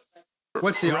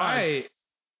 What's the odds? You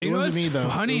It know wasn't what's me, though.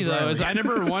 funny It was though is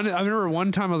Riley. I remember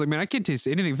one time I was like, man, I can't taste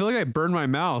anything. I feel like I burned my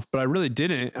mouth, but I really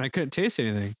didn't, and I couldn't taste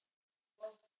anything.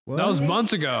 What? That was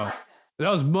months ago.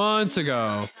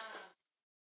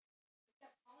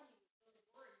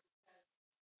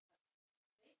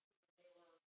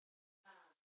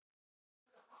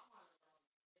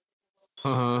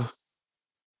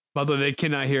 By the way, they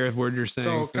cannot hear a word you're saying.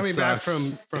 So It coming back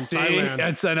sucks. from See?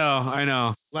 Thailand, I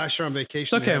know. last year on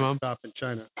vacation, It's okay, they had to Mom. stop in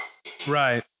China,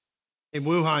 Right. in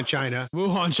Wuhan, China.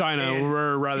 Wuhan, China, And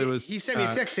where Riley was. He sent me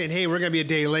a text saying, "Hey, we're going to be a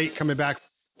day late coming back.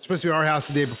 It's supposed to be our house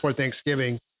the day before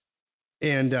Thanksgiving."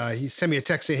 And he sent me a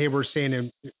text saying, "Hey, we're staying in.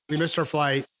 We missed our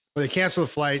flight, or they canceled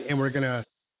the flight, and we're going to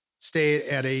stay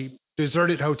at a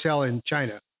deserted hotel in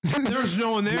China." There was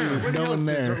no one there. What the No hell is one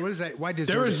there. desert? What is that? Why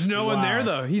deserted? There was no one there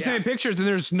though. He sent me pictures and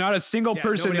there's not a single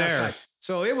person nobody there. outside.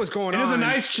 So it was going It on. was a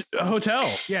nice hotel.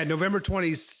 Yeah, November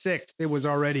 26th. It was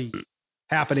already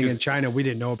happening in China. We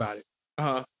didn't know about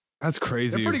it. That's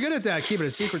crazy. They're pretty good at that, keeping a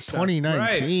secret stuff.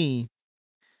 2019.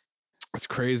 That's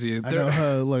crazy. I know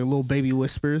her like little baby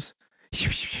whispers.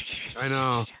 I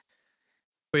know.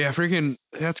 But yeah, freaking,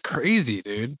 that's crazy,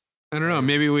 dude. I don't know.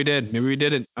 Maybe we did. Maybe we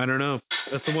didn't. I don't know.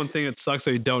 That's the one thing that sucks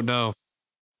that you don't know.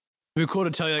 It'd be cool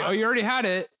to tell you, like, oh, you already had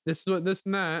it. This is what this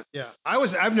and that. Yeah,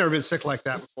 I've never been sick like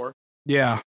that before.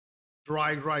 Yeah.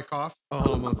 Dry cough. Oh,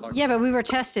 hold on one second. Yeah, but we were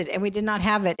tested and we did not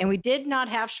have it. And we did not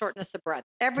have shortness of breath.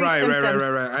 Every Right. symptom.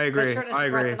 I agree. shortness I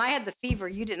of breath. agree. And I had the fever.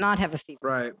 You did not have a fever.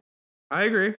 Right. I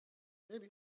agree. Maybe.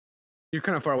 You're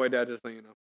kind of far away, Dad, just so you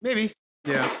know. Maybe.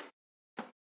 Yeah.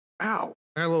 Ow.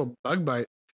 I got a little bug bite.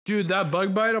 Dude, that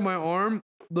bug bite on my arm,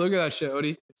 look at that shit,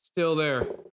 Odie. It's still there.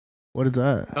 What is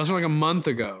that? That was from like a month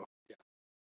ago. Yeah.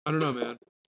 I don't know, man.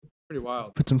 Pretty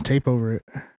wild. Put some tape over it.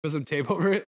 Put some tape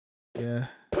over it. Yeah.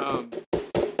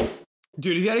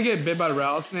 Dude, if you had to get bit by a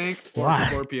rattlesnake or Why? a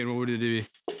scorpion, what would it be?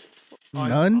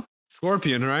 None?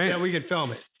 Scorpion, right? Yeah, we could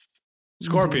film it.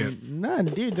 Scorpion. None,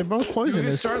 dude. They're both You could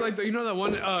poisonous. start like you know that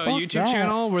one YouTube that.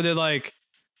 channel where they like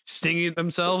sting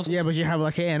themselves. Yeah, but you have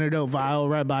like an antidote vial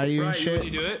right by you right. and shit. Would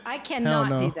you do it? I cannot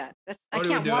no. do that. I Odie would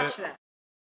can't do watch it. that.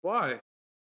 Why?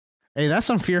 Hey, that's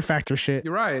some Fear Factor shit.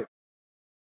 You're right.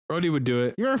 Brody would do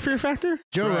it. You remember Fear Factor?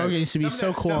 Joe Right. Rogan used to be Some of so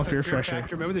that cool stuff on at Fear Factor.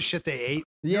 Factor. Remember the shit they ate?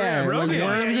 Yeah, Rogan. like Yeah,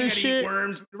 worms you and gotta eat shit.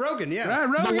 worms. Rogan, yeah. Right,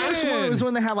 The Rogan. worst one was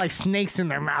when they had like snakes in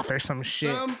their mouth or some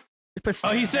shit. Some, Oh,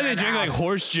 he said he drank like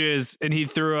horse jizz and he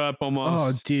threw up Oh,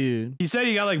 almost. dude. He said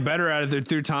he got like better at it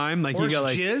through time. Like horse he got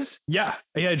like jizz? yeah,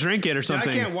 he had to drink it or Yeah, I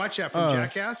something. can't watch that from Oh.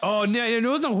 Jackass. Oh no, it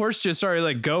wasn't horse jizz. Sorry,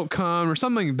 like goat cum or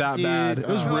something that Dude, bad. It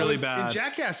was oh. really In bad.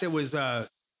 Jackass, it was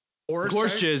horse.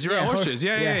 Horse jizz. You're right. Yeah, Horse horse- jizz.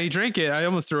 Yeah, yeah. He drank it. I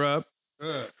almost threw up.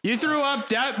 Ugh. You threw up.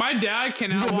 Dad, my dad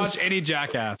cannot watch any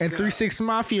Jackass. And 3-6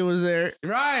 Mafia was there.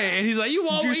 Right, and he's like, "You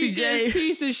won't Juicy eat J. this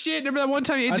piece of shit." Remember that one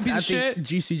time he ate the piece of shit?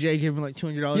 Juicy J gave him like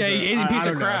 $200. Yeah, he ate a piece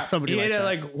of crap. Somebody He like ate it that.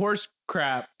 like horse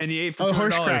crap, and he ate for Oh, $200.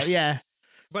 horse crap. Yeah.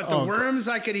 But the Oh, worms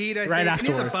I could eat, I right think. Any of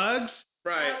afterwards. the bugs,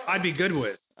 Right. I'd be good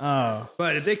with. Oh.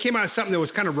 But if they came out with something that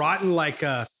was kind of rotten, like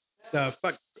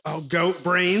goat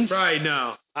brains, Right.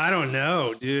 No. I don't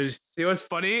know, dude. See what's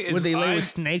funny is Would they lay with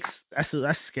snakes?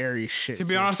 That's scary shit. to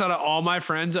be too. honest, out of all my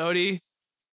friends, Odie,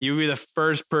 you would be the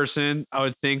first person I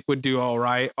would think would do all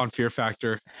right on Fear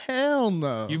Factor. Hell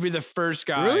no. You'd be the first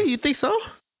guy. Really? You think so?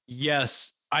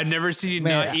 Yes. I'd never seen you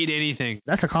Man, not eat anything.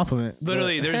 That's a compliment.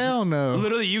 Literally, but there's hell no.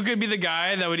 Literally, you could be the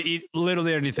guy that would eat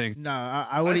literally anything. No, I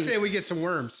I'd wouldn't. say we get some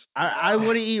worms. I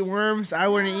wouldn't eat worms. I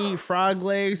wouldn't eat frog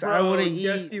legs. I Bro, wouldn't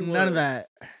yes, eat you none of would. that.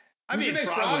 I've We should eaten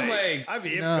make frog frog legs. legs. I've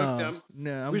eaten, No, cooked them.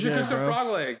 no, I'm We should good, cook some bro. frog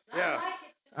legs. Yeah.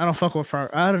 I don't fuck with frog.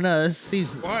 I don't know. That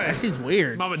seems. Why? That seems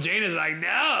weird. Mama Jane is like,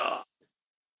 no.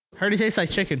 Heard it tastes like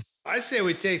chicken. I'd say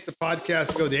we take the podcast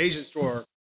and go to the Asian store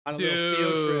on a little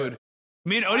field Dude. trip.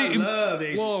 Me and I Odie. love the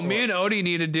Asian Well, store. me and Odie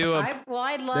need to do a.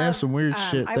 I'd love. They have some weird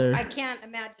shit there. I can't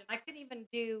imagine. I couldn't even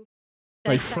do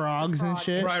Like frogs and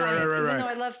shit? Right. Even though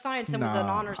I love science and was an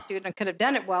honor student, I could have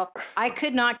done it well. I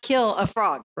could not kill a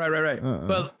frog. Right.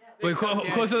 But wait,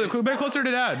 closer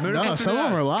to Dad. No, some of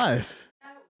them are alive.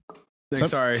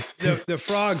 Sorry. The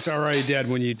frogs are already dead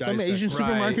when you dissect. Some Asian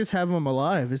supermarkets have them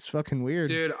alive. It's fucking weird.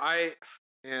 Dude, I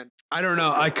don't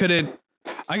know. I could.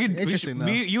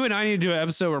 You and I need to do an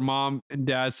episode where Mom and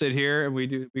Dad sit here and we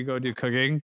go do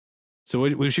cooking. So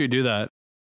we should do that.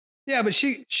 Yeah, but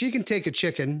she can take a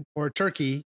chicken or a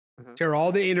turkey, tear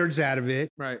all the innards out of it,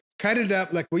 right? Cut it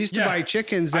up like we used to buy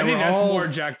chickens that I think were that's all more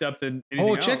jacked up than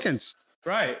whole else. chickens,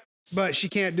 right? But she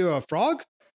can't do a frog,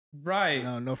 right?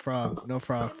 No frog.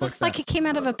 Looks like it came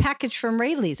out of a package from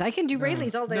Rayleigh's. I can do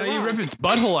Rayleigh's all day long. No, you rip its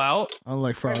butthole out. I don't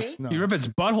like frogs. No. You rip its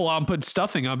butthole out and put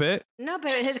stuffing up it. No,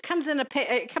 but it comes in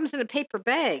a paper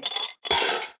bag.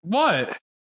 What?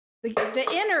 The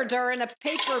innards are in a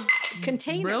paper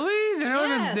container. Really? They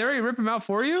already rip them out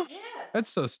for you? Yes. That's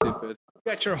so stupid. You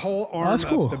got your whole arm that's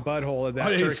cool. up the butthole of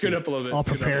that turkey. Scoot up a little bit. All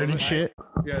prepared and shit.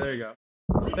 Yeah, there you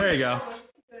go. There you go.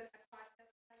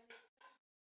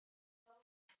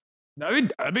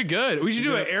 That'd be good. We should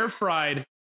do an air fried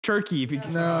turkey if you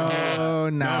can. No,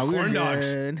 corn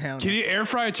dogs. Can you air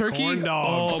fry a turkey? Corn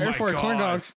dogs. Oh Air my fry God. corn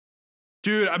dogs.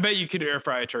 Dude, I bet you could air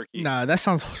fry a turkey. Nah, that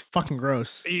sounds fucking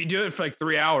gross. You do it for like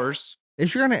 3 hours.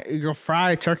 If you're gonna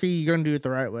fry a turkey, you're gonna do it the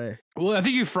right way. Well, I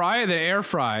think you fry it, then air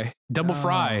fry, double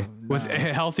fry with a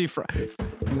healthy fry.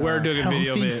 We're doing a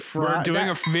video of it. We're doing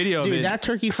a video of it. Dude, that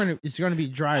turkey front is gonna be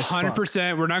dry as fuck.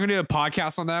 100%. We're not gonna do a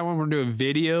podcast on that one. We're gonna do a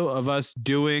video of us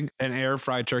doing an air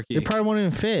fried turkey. It probably won't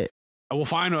even fit. We'll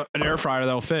find an air fryer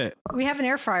that'll fit. We have an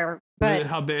air fryer, but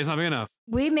How big? It's not big enough.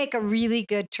 we make a really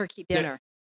good turkey dinner.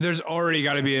 There's already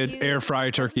got to be an air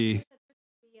fried turkey.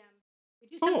 We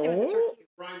do something with the turkey.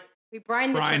 We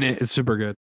brine the Brine turkey. it. It's super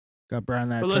good. Got brown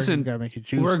that But turkey. listen, Gotta make it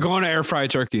juicy. We're going to air fry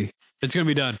turkey. It's gonna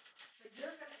be done.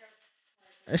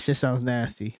 That shit sounds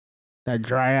nasty. That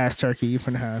dry ass turkey you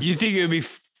finna have. You think it would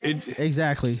be?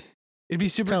 Exactly. It'd be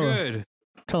super Tell 'em. good.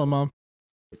 Tell him, Mom.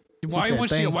 Why said why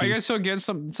thank you you. guys so against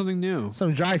something new?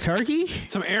 Some dry turkey?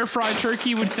 Some air fried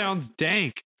turkey would sounds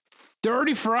dank. They're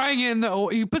already frying it in the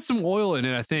oil. You put some oil in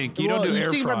it, I think. You don't do air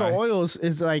think fry. about the oils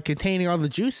is like containing all the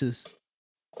juices.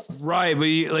 Right, but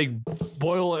you like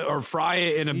boil it or fry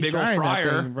it in a You big old drying that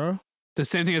fryer. thing, bro. The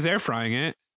same thing as air frying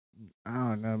it. I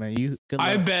don't know, man. Good luck.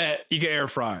 I bet you can air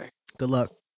fry. Good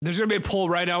luck. There's gonna be a poll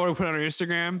right now. We're gonna put it on our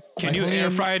Instagram. Can Like you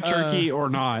air fry a turkey or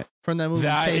not? From that movie.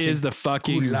 That Taken. is the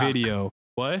fucking Good luck. video.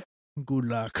 What? Good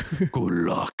luck. Good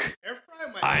luck. Air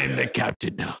fry might I'm the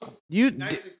captain now.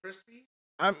 nice and crispy.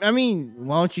 I mean,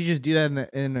 why don't you just do that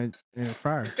in a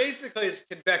fryer? Basically, it's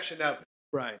convection oven.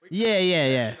 Right.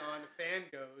 Yeah. On the fan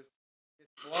goes, it's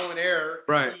blowing air.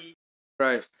 Right. Heat.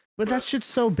 Right. But that shit's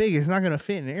so big, it's not gonna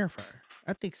fit in an air fryer.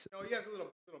 I think so. No, you have a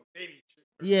little baby.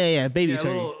 Yeah, baby Yeah, turkey.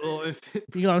 little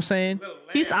You know what I'm saying? Little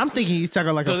lamb. I'm thinking he's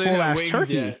talking like a Doesn't full have ass wings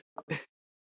turkey, yet.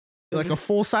 like a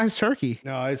full size turkey.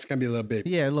 No, it's gonna be a little baby.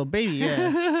 Yeah, a little baby.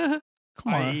 Yeah.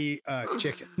 Come on. I.e.,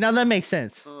 chicken. Now that makes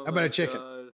sense. How about a chicken?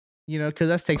 You know, because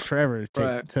that takes forever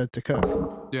to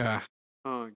cook. Yeah.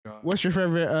 Oh god. What's your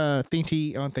favorite thing to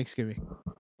eat on Thanksgiving?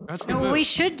 That's No, what we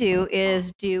should do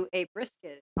is do a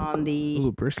brisket on the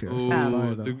Ooh, brisket. That sounds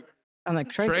fire, though. on the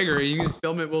Traeger. Traeger. You can just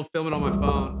film it. We'll film it on my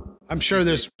phone. I'm sure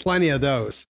there's plenty of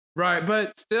those. Right,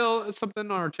 but still, it's something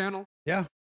on our channel. Yeah.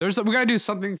 We gotta do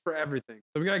something for everything.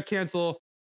 So we gotta cancel.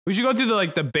 We should go through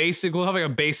the basic. We'll have like a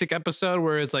basic episode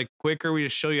where it's like quicker. We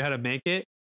just show you how to make it,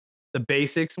 the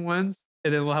basics ones,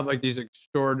 and then we'll have like these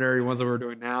extraordinary ones that we're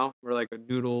doing now. We're like a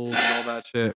noodles and all that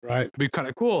shit. Right. It'd be kind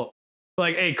of cool.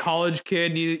 Like, hey, college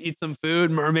kid, need to eat some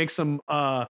food or make some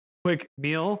quick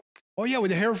meal. Oh yeah,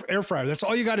 with the air fryer. That's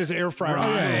all you got is an air fryer.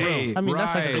 Right. I mean,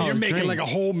 that's like a Right. college You're making dream. like a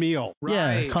whole meal. Yeah,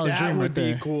 Right. college That dream would right be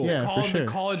there. cool. Yeah, Call for it sure.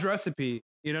 the college recipe.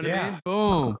 You know what I Yeah. mean?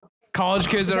 Boom. College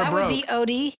kids that are That would broke. be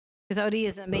Odie because Odie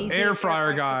is an amazing Air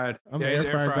fryer guide. I'm Yeah, an he's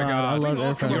air fryer guy. I love We'll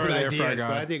air come fryer. up with You're the air fryer ideas, but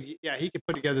guy. I think he could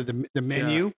put together the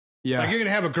menu. Yeah. Like you're gonna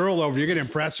have a girl over, you're gonna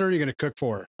impress her, you're gonna cook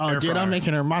for her. Oh, Air dude, fryer. I'm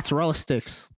making her mozzarella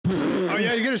sticks. Oh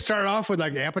yeah, you're gonna start off with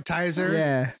like an appetizer,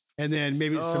 Yeah, and then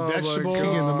maybe Oh some my vegetables. God.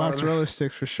 chicken the mozzarella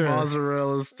sticks for sure.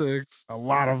 Mozzarella sticks. A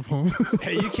lot of them.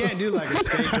 Hey, you can't do like a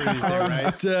steak or anything,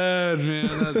 right? Dead,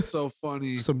 man. That's so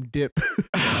funny. some dip,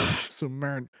 some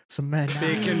marinara,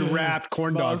 Bacon wrapped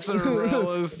corn dogs.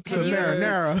 Mozzarella some sticks.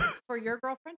 marinara. for your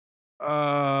girlfriend.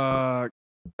 I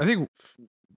think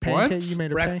Pancake. What? You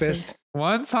made a Breakfast. pancake?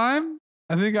 one time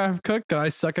I think I've cooked. I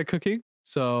suck at cooking,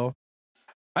 so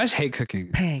I just hate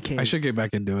cooking. Pancake. I should get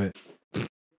back into it.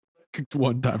 Cooked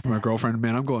one time for my girlfriend.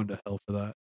 Man, I'm going to hell for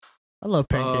that. I love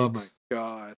pancakes. Oh my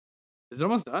god. Is it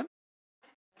almost done?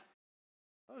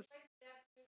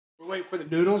 We're waiting for the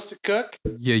noodles to cook.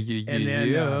 Yeah. And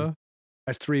then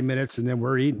that's 3 minutes, and then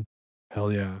we're eating.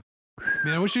 Hell yeah.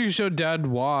 Man, I wish you could show Dad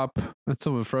WAP. That's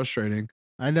somewhat frustrating.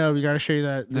 I know we got to show you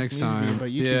that Next time. but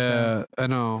YouTube. Yeah, I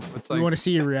know. It's like we want to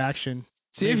see your reaction.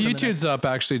 see if YouTube's up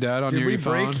actually, Dad, on Did your we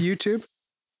phone. break YouTube?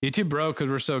 YouTube broke because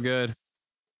we're so good.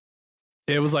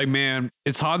 It was like, man,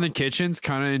 it's hot in the kitchen. It's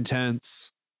kind of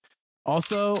intense.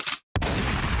 Also,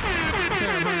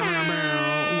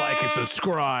 like and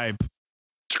subscribe.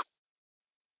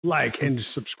 Like and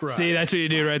subscribe. See, that's what you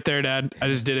do right there, Dad. I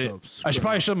just did it. I should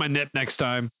probably show my nip next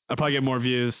time. I'll probably get more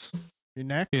views. Your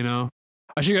neck? You know,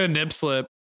 I should get a nip slip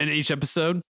in each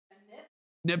episode.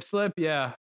 Nip slip,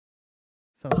 yeah.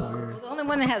 Sounds weird. The only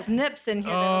one that has nips in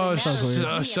here. Oh, that really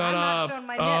matters is me. shut I'm not up. showing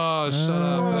my Oh, nips. shut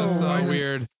up. That's so I just-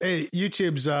 weird. Hey,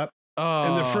 YouTube's up. Oh,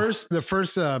 And the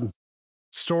first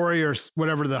story or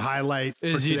whatever the highlight for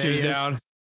is today YouTube's is, down.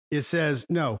 it says,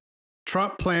 no,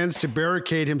 Trump plans to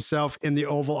barricade himself in the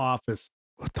Oval Office.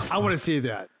 What the fuck? I want to see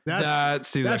that. That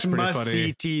seems That's like pretty must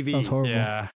funny. see TV. Sounds horrible.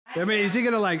 Yeah. I mean, is he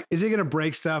gonna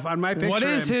break stuff on my picture? What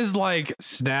is him- his like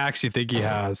snacks you think he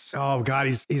has? Oh God,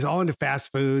 he's all into fast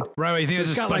food. Right, you think So it's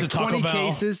he's just got a bunch like of Taco 20 Bell?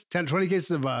 cases, 20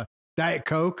 cases of Diet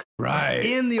Coke Right.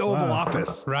 in the Oval Wow.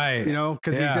 Office. Right. You know,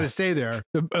 because Yeah. he's gonna stay there.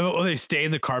 They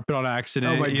stain the carpet on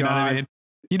accident. Oh my you know what I God. mean?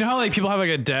 You know how like people have like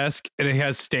a desk and it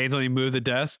has stains when you move the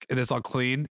desk and it's all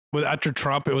clean? With after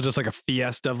Trump, it was just like a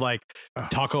fiesta of like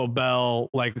Taco Bell,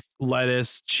 like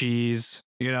lettuce, cheese,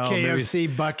 you know, maybe- KFC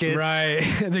buckets, right?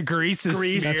 The grease is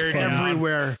grease smeared down.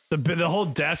 everywhere. The whole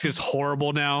desk is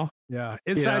horrible now. Yeah,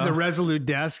 inside the Resolute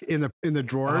desk in the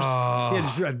drawers, Oh. he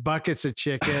had just buckets of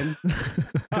chicken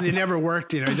because he never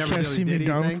worked. You know, he never Can't really see did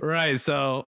McDonald's. anything. Right.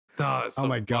 So, it's Oh so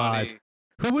my God. funny.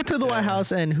 Who went to the White Yeah.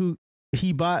 House and who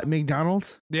he bought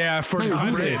McDonald's? Yeah, for Wait,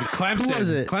 Clemson. who Clemson. was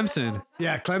it? Clemson.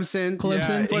 Yeah, Clemson.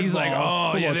 Clemson? Yeah, he's like,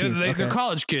 Football. oh, yeah, Football team. they're Okay.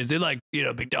 college kids. They like,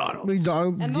 McDonald's.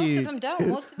 McDonald's, And most dude. of them don't.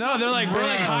 Most of No, them they're like, we're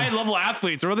like Wow. high level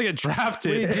athletes. We're going to get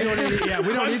drafted. We don't eat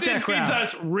Clemson that feeds crap.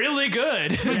 us really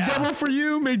good. McDouble for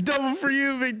you, McDouble for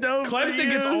you, McDouble for Clemson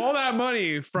you. gets all that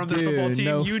money from their Dude, football team.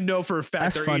 no, You know for a fact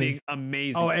that's they're funny. eating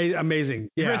amazing. Oh, amazing!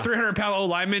 If you're Yeah, a 300-pound old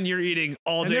lineman, you're eating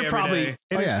all and day, they're every probably day.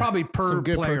 and Oh, it's yeah. probably per Some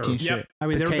good player. protein Yep. shit. I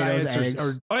mean, their Potatoes, diets eggs.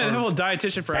 are Oh, yeah, they have a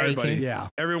dietitian for Bacon. everybody. yeah.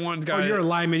 Everyone's Oh, got you're a it.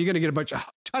 lineman. You're gonna get a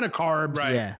ton of carbs.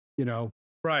 Right. Yeah, You know.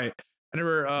 Right. I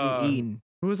never, you're eating.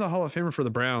 who was a Hall of Famer for the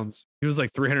Browns? He was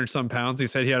like 300 some pounds. He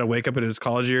said he had to wake up in his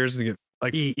college years and get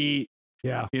like eat,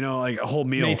 Yeah. like a whole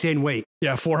meal. Maintain weight.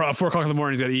 Yeah, 4 o'clock in the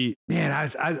morning, he's got to eat. Man,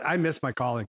 I miss my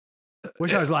calling.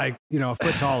 Wish I was like a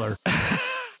foot taller.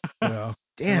 You know,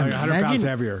 Damn, like 100 pounds imagine,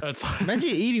 heavier. That's imagine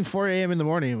eating 4 a.m. in the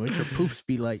morning. What your poops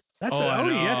be like? That's Oh, I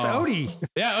Odie. That's know. Odie.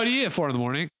 yeah. Oh, do you eat at 4 in the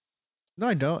morning? No,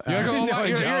 I don't. You're like, Uh, oh, No, I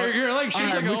you're, don't. you're like,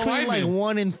 she's like, between like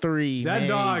 1 and 3. That man.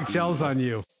 dog tells on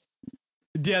you.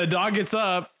 yeah, the dog gets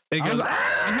up and I goes, was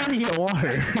I'm gonna get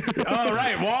water. oh,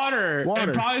 right, water. Water.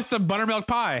 And probably some buttermilk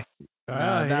pie. that-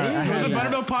 I Was had it that.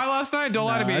 buttermilk pie last night? Don't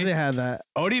lie to Nah, I me. didn't have that.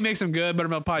 Odie makes some good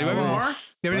buttermilk pie. Do you have any Oh, more? Do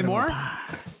you have any more?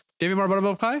 Do you have any more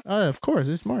buttermilk pie? Of course,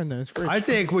 it's more than that. It's free. I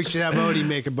think we should have Odie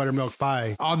make a buttermilk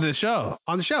pie On the show.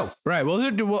 on the show. Right.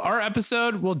 Our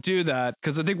episode, we'll do that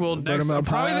because I think we'll Buttermilk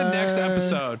probably the next pie.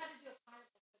 episode.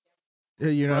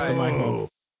 You're not the Right. Michael.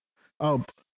 Oh,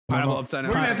 Pineapple upside down.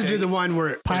 We're gonna have to do the one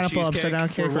where pineapple cheesecake, upside down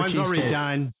cake where for one's already cheesecake.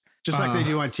 done, just like they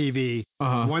do on TV.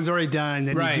 Uh-huh. One's already done,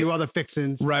 then Right. you do all the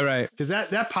fixins. Right. Because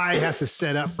that pie has to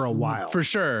set up for a while. For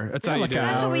sure. That's Yeah, how you like do a- it.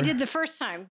 That's what we hour. did the first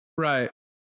time. Right.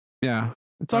 Yeah.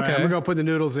 It's All right, okay. I'm gonna put the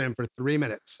noodles in for 3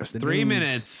 minutes. It's The 3 noodles.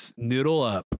 minutes. Noodle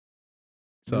up.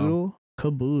 So Noodle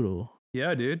caboodle.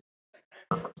 yeah, dude.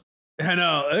 I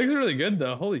know. That looks really good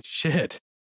though. Holy shit.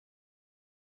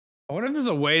 I wonder if there's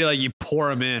a way to like you pour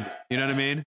them in. You know what I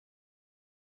mean?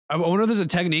 I wonder if there's a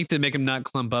technique to make them not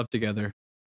clump up together.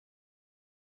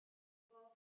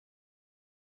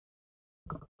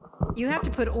 You have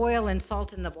to put oil and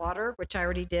salt in the water, which I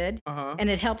already did, Uh-huh. and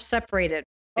it helps separate it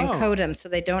and Oh. coat them so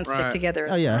they don't Right. stick together.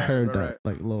 Oh yeah, I Right, heard right, that. right.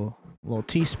 Like little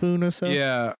teaspoon or so.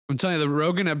 Yeah. I'm telling you, the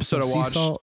Rogan episode Some I sea watched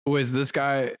salt. was this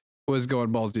guy was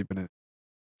going balls deep in it.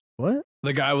 What?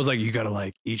 The guy was like, you gotta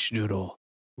like each noodle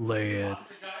lay it.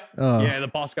 Oh, Yeah, the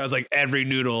boss guy was like, every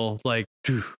noodle, like,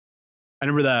 phew. I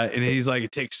remember that. And he's like,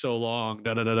 it takes so long,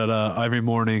 every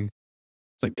morning.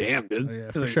 It's like, damn, dude. Oh, yeah,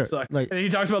 It's for like, sure. suck. Like- and he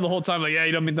talks about the whole time, like, yeah,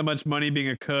 you don't make that much money being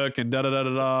a cook and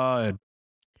and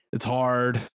it's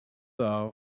hard.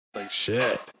 So, like,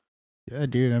 shit. yeah,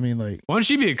 dude. I mean, like, Why don't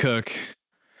you be a cook?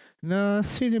 no, I've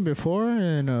seen it before,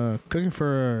 and cooking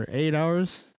for 8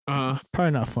 hours,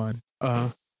 probably not fun.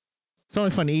 It's only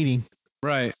fun eating,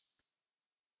 Right.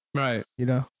 Right. you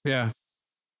know. Yeah.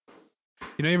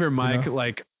 You know, you ever mic know?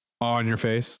 like on your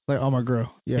face. Like on my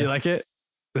grill. Yeah. You like it?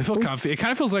 They feel comfy. It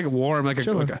kind of feels like warm, like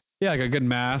a like a good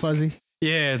mask. Fuzzy.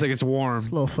 Yeah, it's like it's warm. It's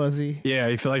a little fuzzy. Yeah,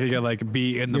 you feel like you got like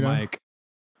be in the mic.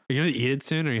 Are you gonna eat it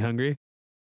soon? Are you hungry?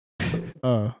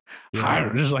 Yeah. I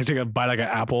don't just like take a bite like an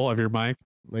apple of your mic.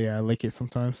 Yeah, I lick it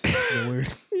sometimes. It's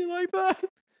weird. You like that?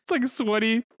 It's like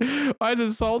sweaty. Why is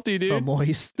it salty, dude? So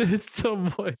moist. It's so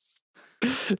moist.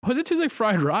 Why does it taste like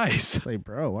fried rice? It's like,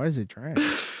 bro, why is it dry?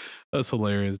 That's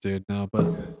hilarious, dude. No, but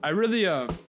I really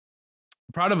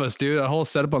proud of us, dude. That whole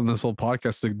setup on this whole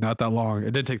podcast took not that long.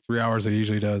 It did take 3 hours. It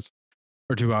usually does,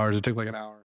 or 2 hours. It took like an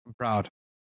hour. I'm proud.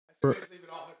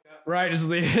 Right, just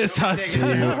leave it.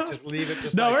 Just leave it.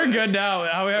 Just no, like we're this. good now.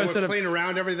 How we have We'll set up. clean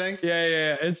around everything.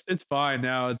 Yeah. It's fine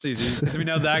now. It's easy. We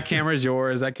know that camera's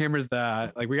yours. That camera's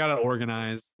that. Like we got it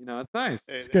organized. You know, it's nice.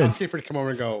 Hey, It's the good. housekeeper to come over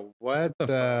and go, what the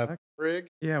fuck? frig?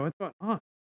 Yeah, what's going on?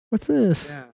 What's this?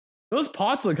 Yeah, those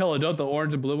pots look hella dope. The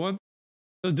orange and blue ones.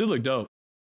 Those do look dope.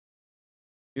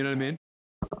 You know what I mean?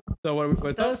 So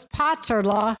what's Those pots are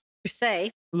La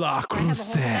Crusade. La I have a whole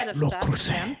set of La stuff in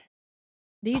Crusade. them.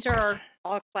 These are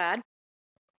all clad.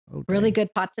 Okay. Really good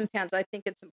pots and pans. I think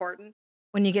it's important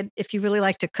when you get, if you really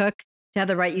like to cook, to have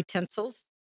the right utensils.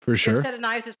 for Good sure? set of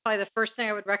knives is probably the first thing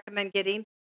I would recommend getting.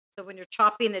 So when you're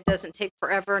chopping, it doesn't take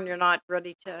forever and you're not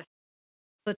ready to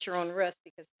slit your own wrist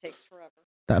because it takes forever.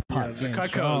 That Yeah, pot the game. Cutco's,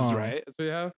 strong. right? That's what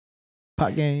you have.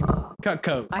 Pot game.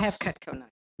 Cutco. I have Cutco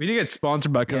knives. We need to get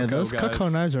sponsored by Cutco, Yeah, those guys.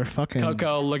 Cutco knives are fucking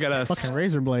Cutco, look at us. fucking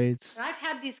razor blades. And I've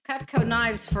had these Cutco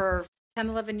knives for 10,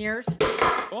 11 years.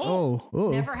 Oh,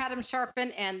 Oh. Never had them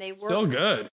sharpened and they work. still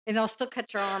good. And they'll still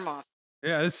cut your arm off.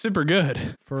 Yeah, it's super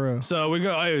good. For real. So we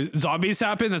go. Zombies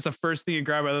happen. That's the first thing you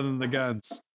grab, other than the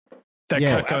guns. That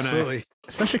Yeah, Cutco knife. Absolutely.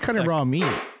 Especially cutting Like- raw meat.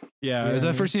 Yeah, Yeah, is that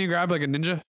I the first thing you grab, like a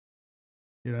ninja?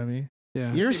 You know what I mean?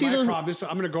 Yeah, You ever see My those? problem is I'm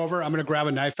going to go over. I'm going to grab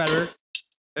a knife at her.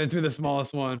 it's me the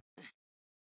smallest one.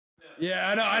 Yeah,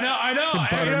 I know. It's a You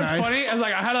butter know what's knife. funny? I was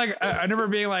like, I remember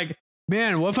being like,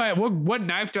 man, what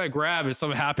knife do I grab if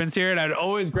something happens here? And I'd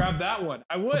always grab that one.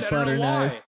 I would. I don't butter know why.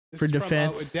 knife. This For is from,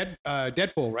 defense.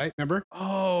 Deadpool, right? Remember?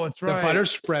 Oh, that's right. The butter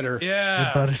spreader.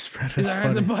 Yeah. The butter spreader. He's That's like, "I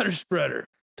have the funny. butter spreader.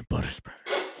 The butter spreader.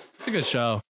 It's a good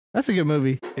show. That's a good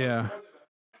movie. Yeah.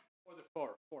 Or the four.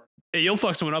 Hey, you'll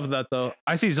fuck someone up with that though.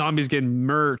 I see zombies getting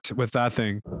murked with that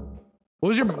thing.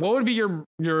 What would be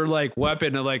your like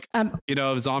weapon of like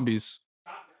of zombies?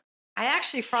 I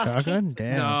actually frost Shotgun? cakes.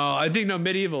 Damn. No, I think no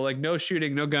medieval, like no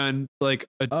shooting, no gun, like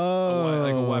like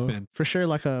a weapon. For sure,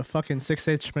 like a fucking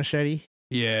 6-inch machete.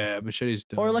 Yeah, machete's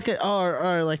dope. Or like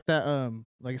or like that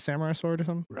like a samurai sword or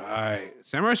something. Right.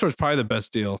 Samurai sword's probably the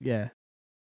best deal. Yeah.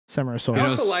 Samurai sword. I You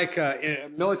know, also like a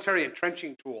military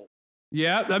entrenching tool.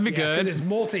 Yeah, that'd be good. It's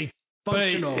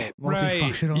multi-functional. Right.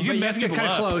 Multifunctional. You But can you mess have to people cut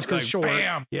it up. close 'cause Like, short.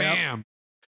 Bam, Yep. bam.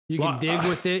 You can dig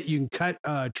with it. You can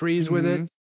cut trees with it.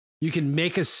 You can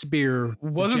make a spear.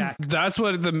 That's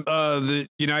what the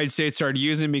United States started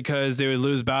using because they would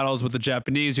lose battles with the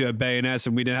Japanese who had bayonets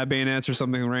and we didn't have bayonets or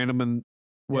something random and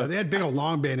Yeah, they had big old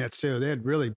long bayonets too. They had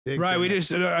really big. right.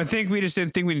 bayonets. I think we just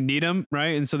didn't think we need them,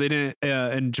 right? And so they didn't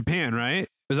in Japan, right?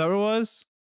 Is that what it was?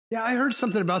 Yeah, I heard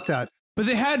something about that. But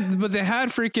they had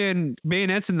freaking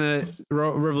bayonets in the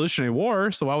Revolutionary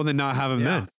War, so why would they not have them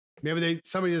then? Maybe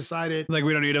somebody decided Like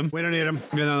we don't need them. we don't need them.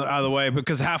 Get them out of the way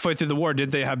because halfway through the war,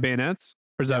 did they have bayonets?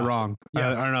 Or is that Yeah. wrong?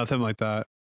 Yes. I don't know, something like that.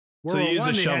 World So they War use One,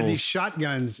 the they had shovels. these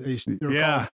shotguns. They were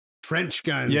Yeah. called trench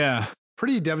guns. Yeah,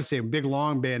 pretty devastating. Big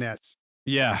long bayonets.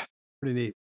 yeah. Pretty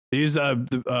neat. They use every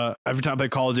time I play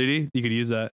Call of Duty, you could use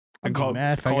that. I'd And be call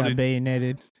mad if I Call of got Duty,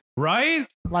 bayoneted. right?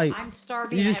 Like I'm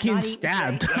starving. you just I have getting not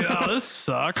eaten stabbed. today. Oh, this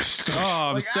sucks. Oh,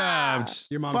 I'm Like, stabbed.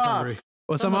 Your mom's Fuck. hungry.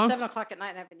 What's It's up, almost Mom? 7 o'clock at night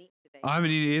and I haven't eaten today. I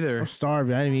haven't eaten either. I'm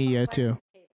starving. I didn't eat yet too.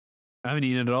 I haven't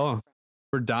eaten at all.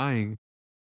 We're dying.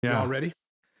 You Yeah. all ready?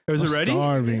 Was it I'm ready?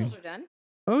 starving. Noodles are done.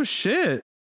 Oh shit.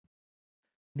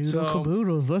 Noodle So-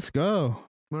 caboodles. Let's go.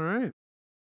 All right.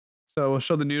 So we'll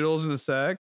show the noodles in a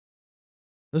sec.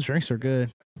 Those drinks are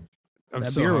good. I'm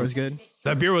That so beer hungry. was good.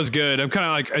 That beer was good. I'm kind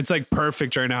of like it's like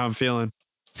perfect right now. How I'm feeling.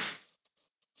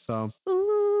 So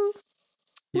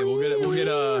yeah, we'll get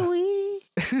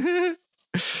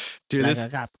dude,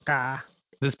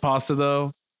 this pasta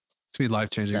though, it's gonna be life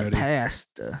changing. The Odie.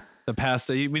 pasta. The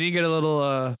pasta. We need to get a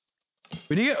little.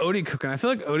 We need to get Odie cooking. I feel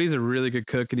like Odie's a really good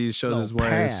cook and he shows his ways.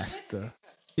 Pasta.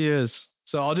 He is.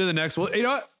 So I'll do the next. Well, you know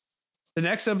what? The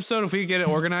next episode, if we get it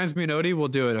organized, me and Odie, we'll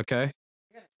do it. Okay.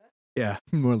 Yeah.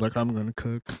 More like I'm gonna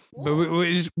cook. But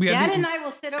we have Dad to, and I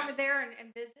will sit over there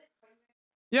and visit.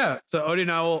 yeah. So Odie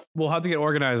and I we'll have to get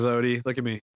organized. Odie, look at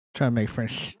me. Trying to make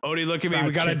French. Odie, look at me. Fried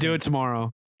We gotta do chicken. it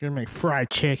tomorrow. Gonna make fried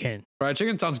chicken. Fried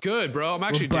chicken sounds good, bro. I'm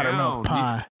actually with buttermilk down.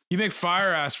 pie. You make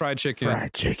fire ass fried chicken.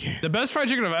 Fried chicken. The best fried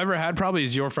chicken I've ever had probably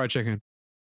is your fried chicken.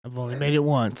 I've only made it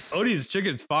once. Odie's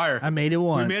chicken's fire. I made it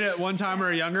once. We made it one time when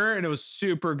we were younger, and it was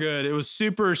super good. It was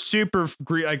super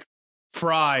like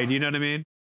fried. You know what I mean?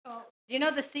 Oh, do you know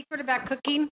the secret about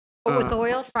cooking with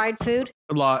oil, fried food?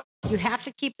 A lot. You have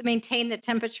to maintain the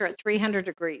temperature at 300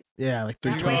 degrees. Yeah, like That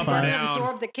way it 325. doesn't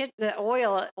absorb the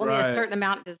oil. Only Right. a certain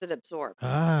amount does it absorb.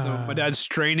 Ah. So my dad's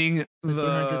straining So 300,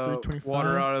 the 325.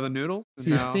 water out of the noodle. and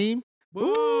See the now- steam?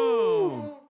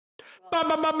 Boom. Bam,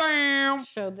 bam, bam, bam.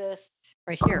 Show this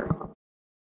right here.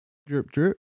 Drip,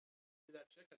 drip.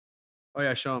 Oh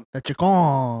yeah, show him. That chicken.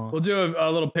 We'll do a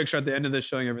little picture at the end of this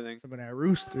showing everything. Some of that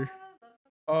rooster.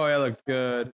 Oh yeah, looks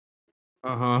good.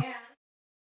 Uh-huh.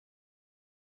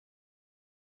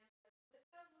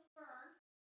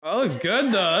 Oh, it looks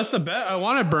good though. That's the best. I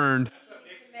want it burned.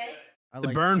 I The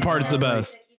like burn part's the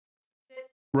best.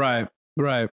 Right.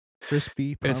 Right.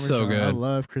 crispy Parmesan. It's so good. I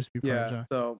love crispy Yeah. Parmesan.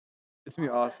 So it's gonna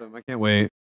be awesome. I can't wait.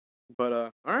 But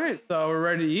all right. So we're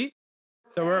ready to eat.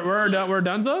 So we're done. We're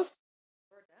done's.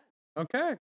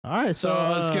 Okay. All right, So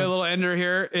let's get a little ender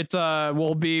here. It's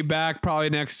we'll be back probably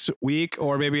next week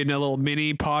or maybe in a little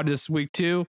mini pod this week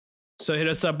too. So hit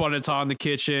us up on It's Hot in the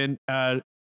Kitchen.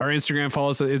 Our Instagram,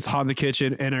 follow us at It's Hot in the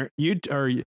Kitchen, and our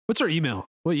what's our email?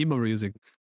 What email are we using?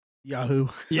 Yahoo.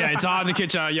 Yeah, it's Hot in the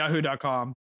Kitchen at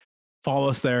yahoo.com. Follow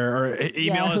us there or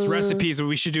email us Yahoo. recipes that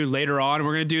we should do later on.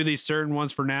 We're gonna do these certain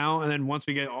ones for now, and then once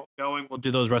we get going, we'll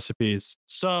do those recipes.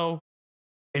 So,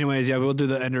 anyways, yeah, we'll do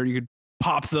the ender. You could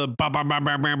pop the bam, bam, bam,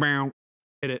 bam, bam, bam.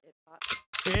 Hit it.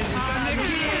 It's Hot in the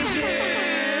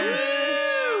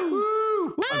Kitchen.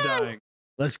 Woo! I'm dying.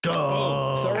 Let's go.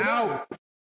 Oh, sorry. Out.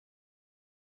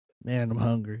 Man, I'm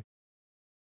hungry.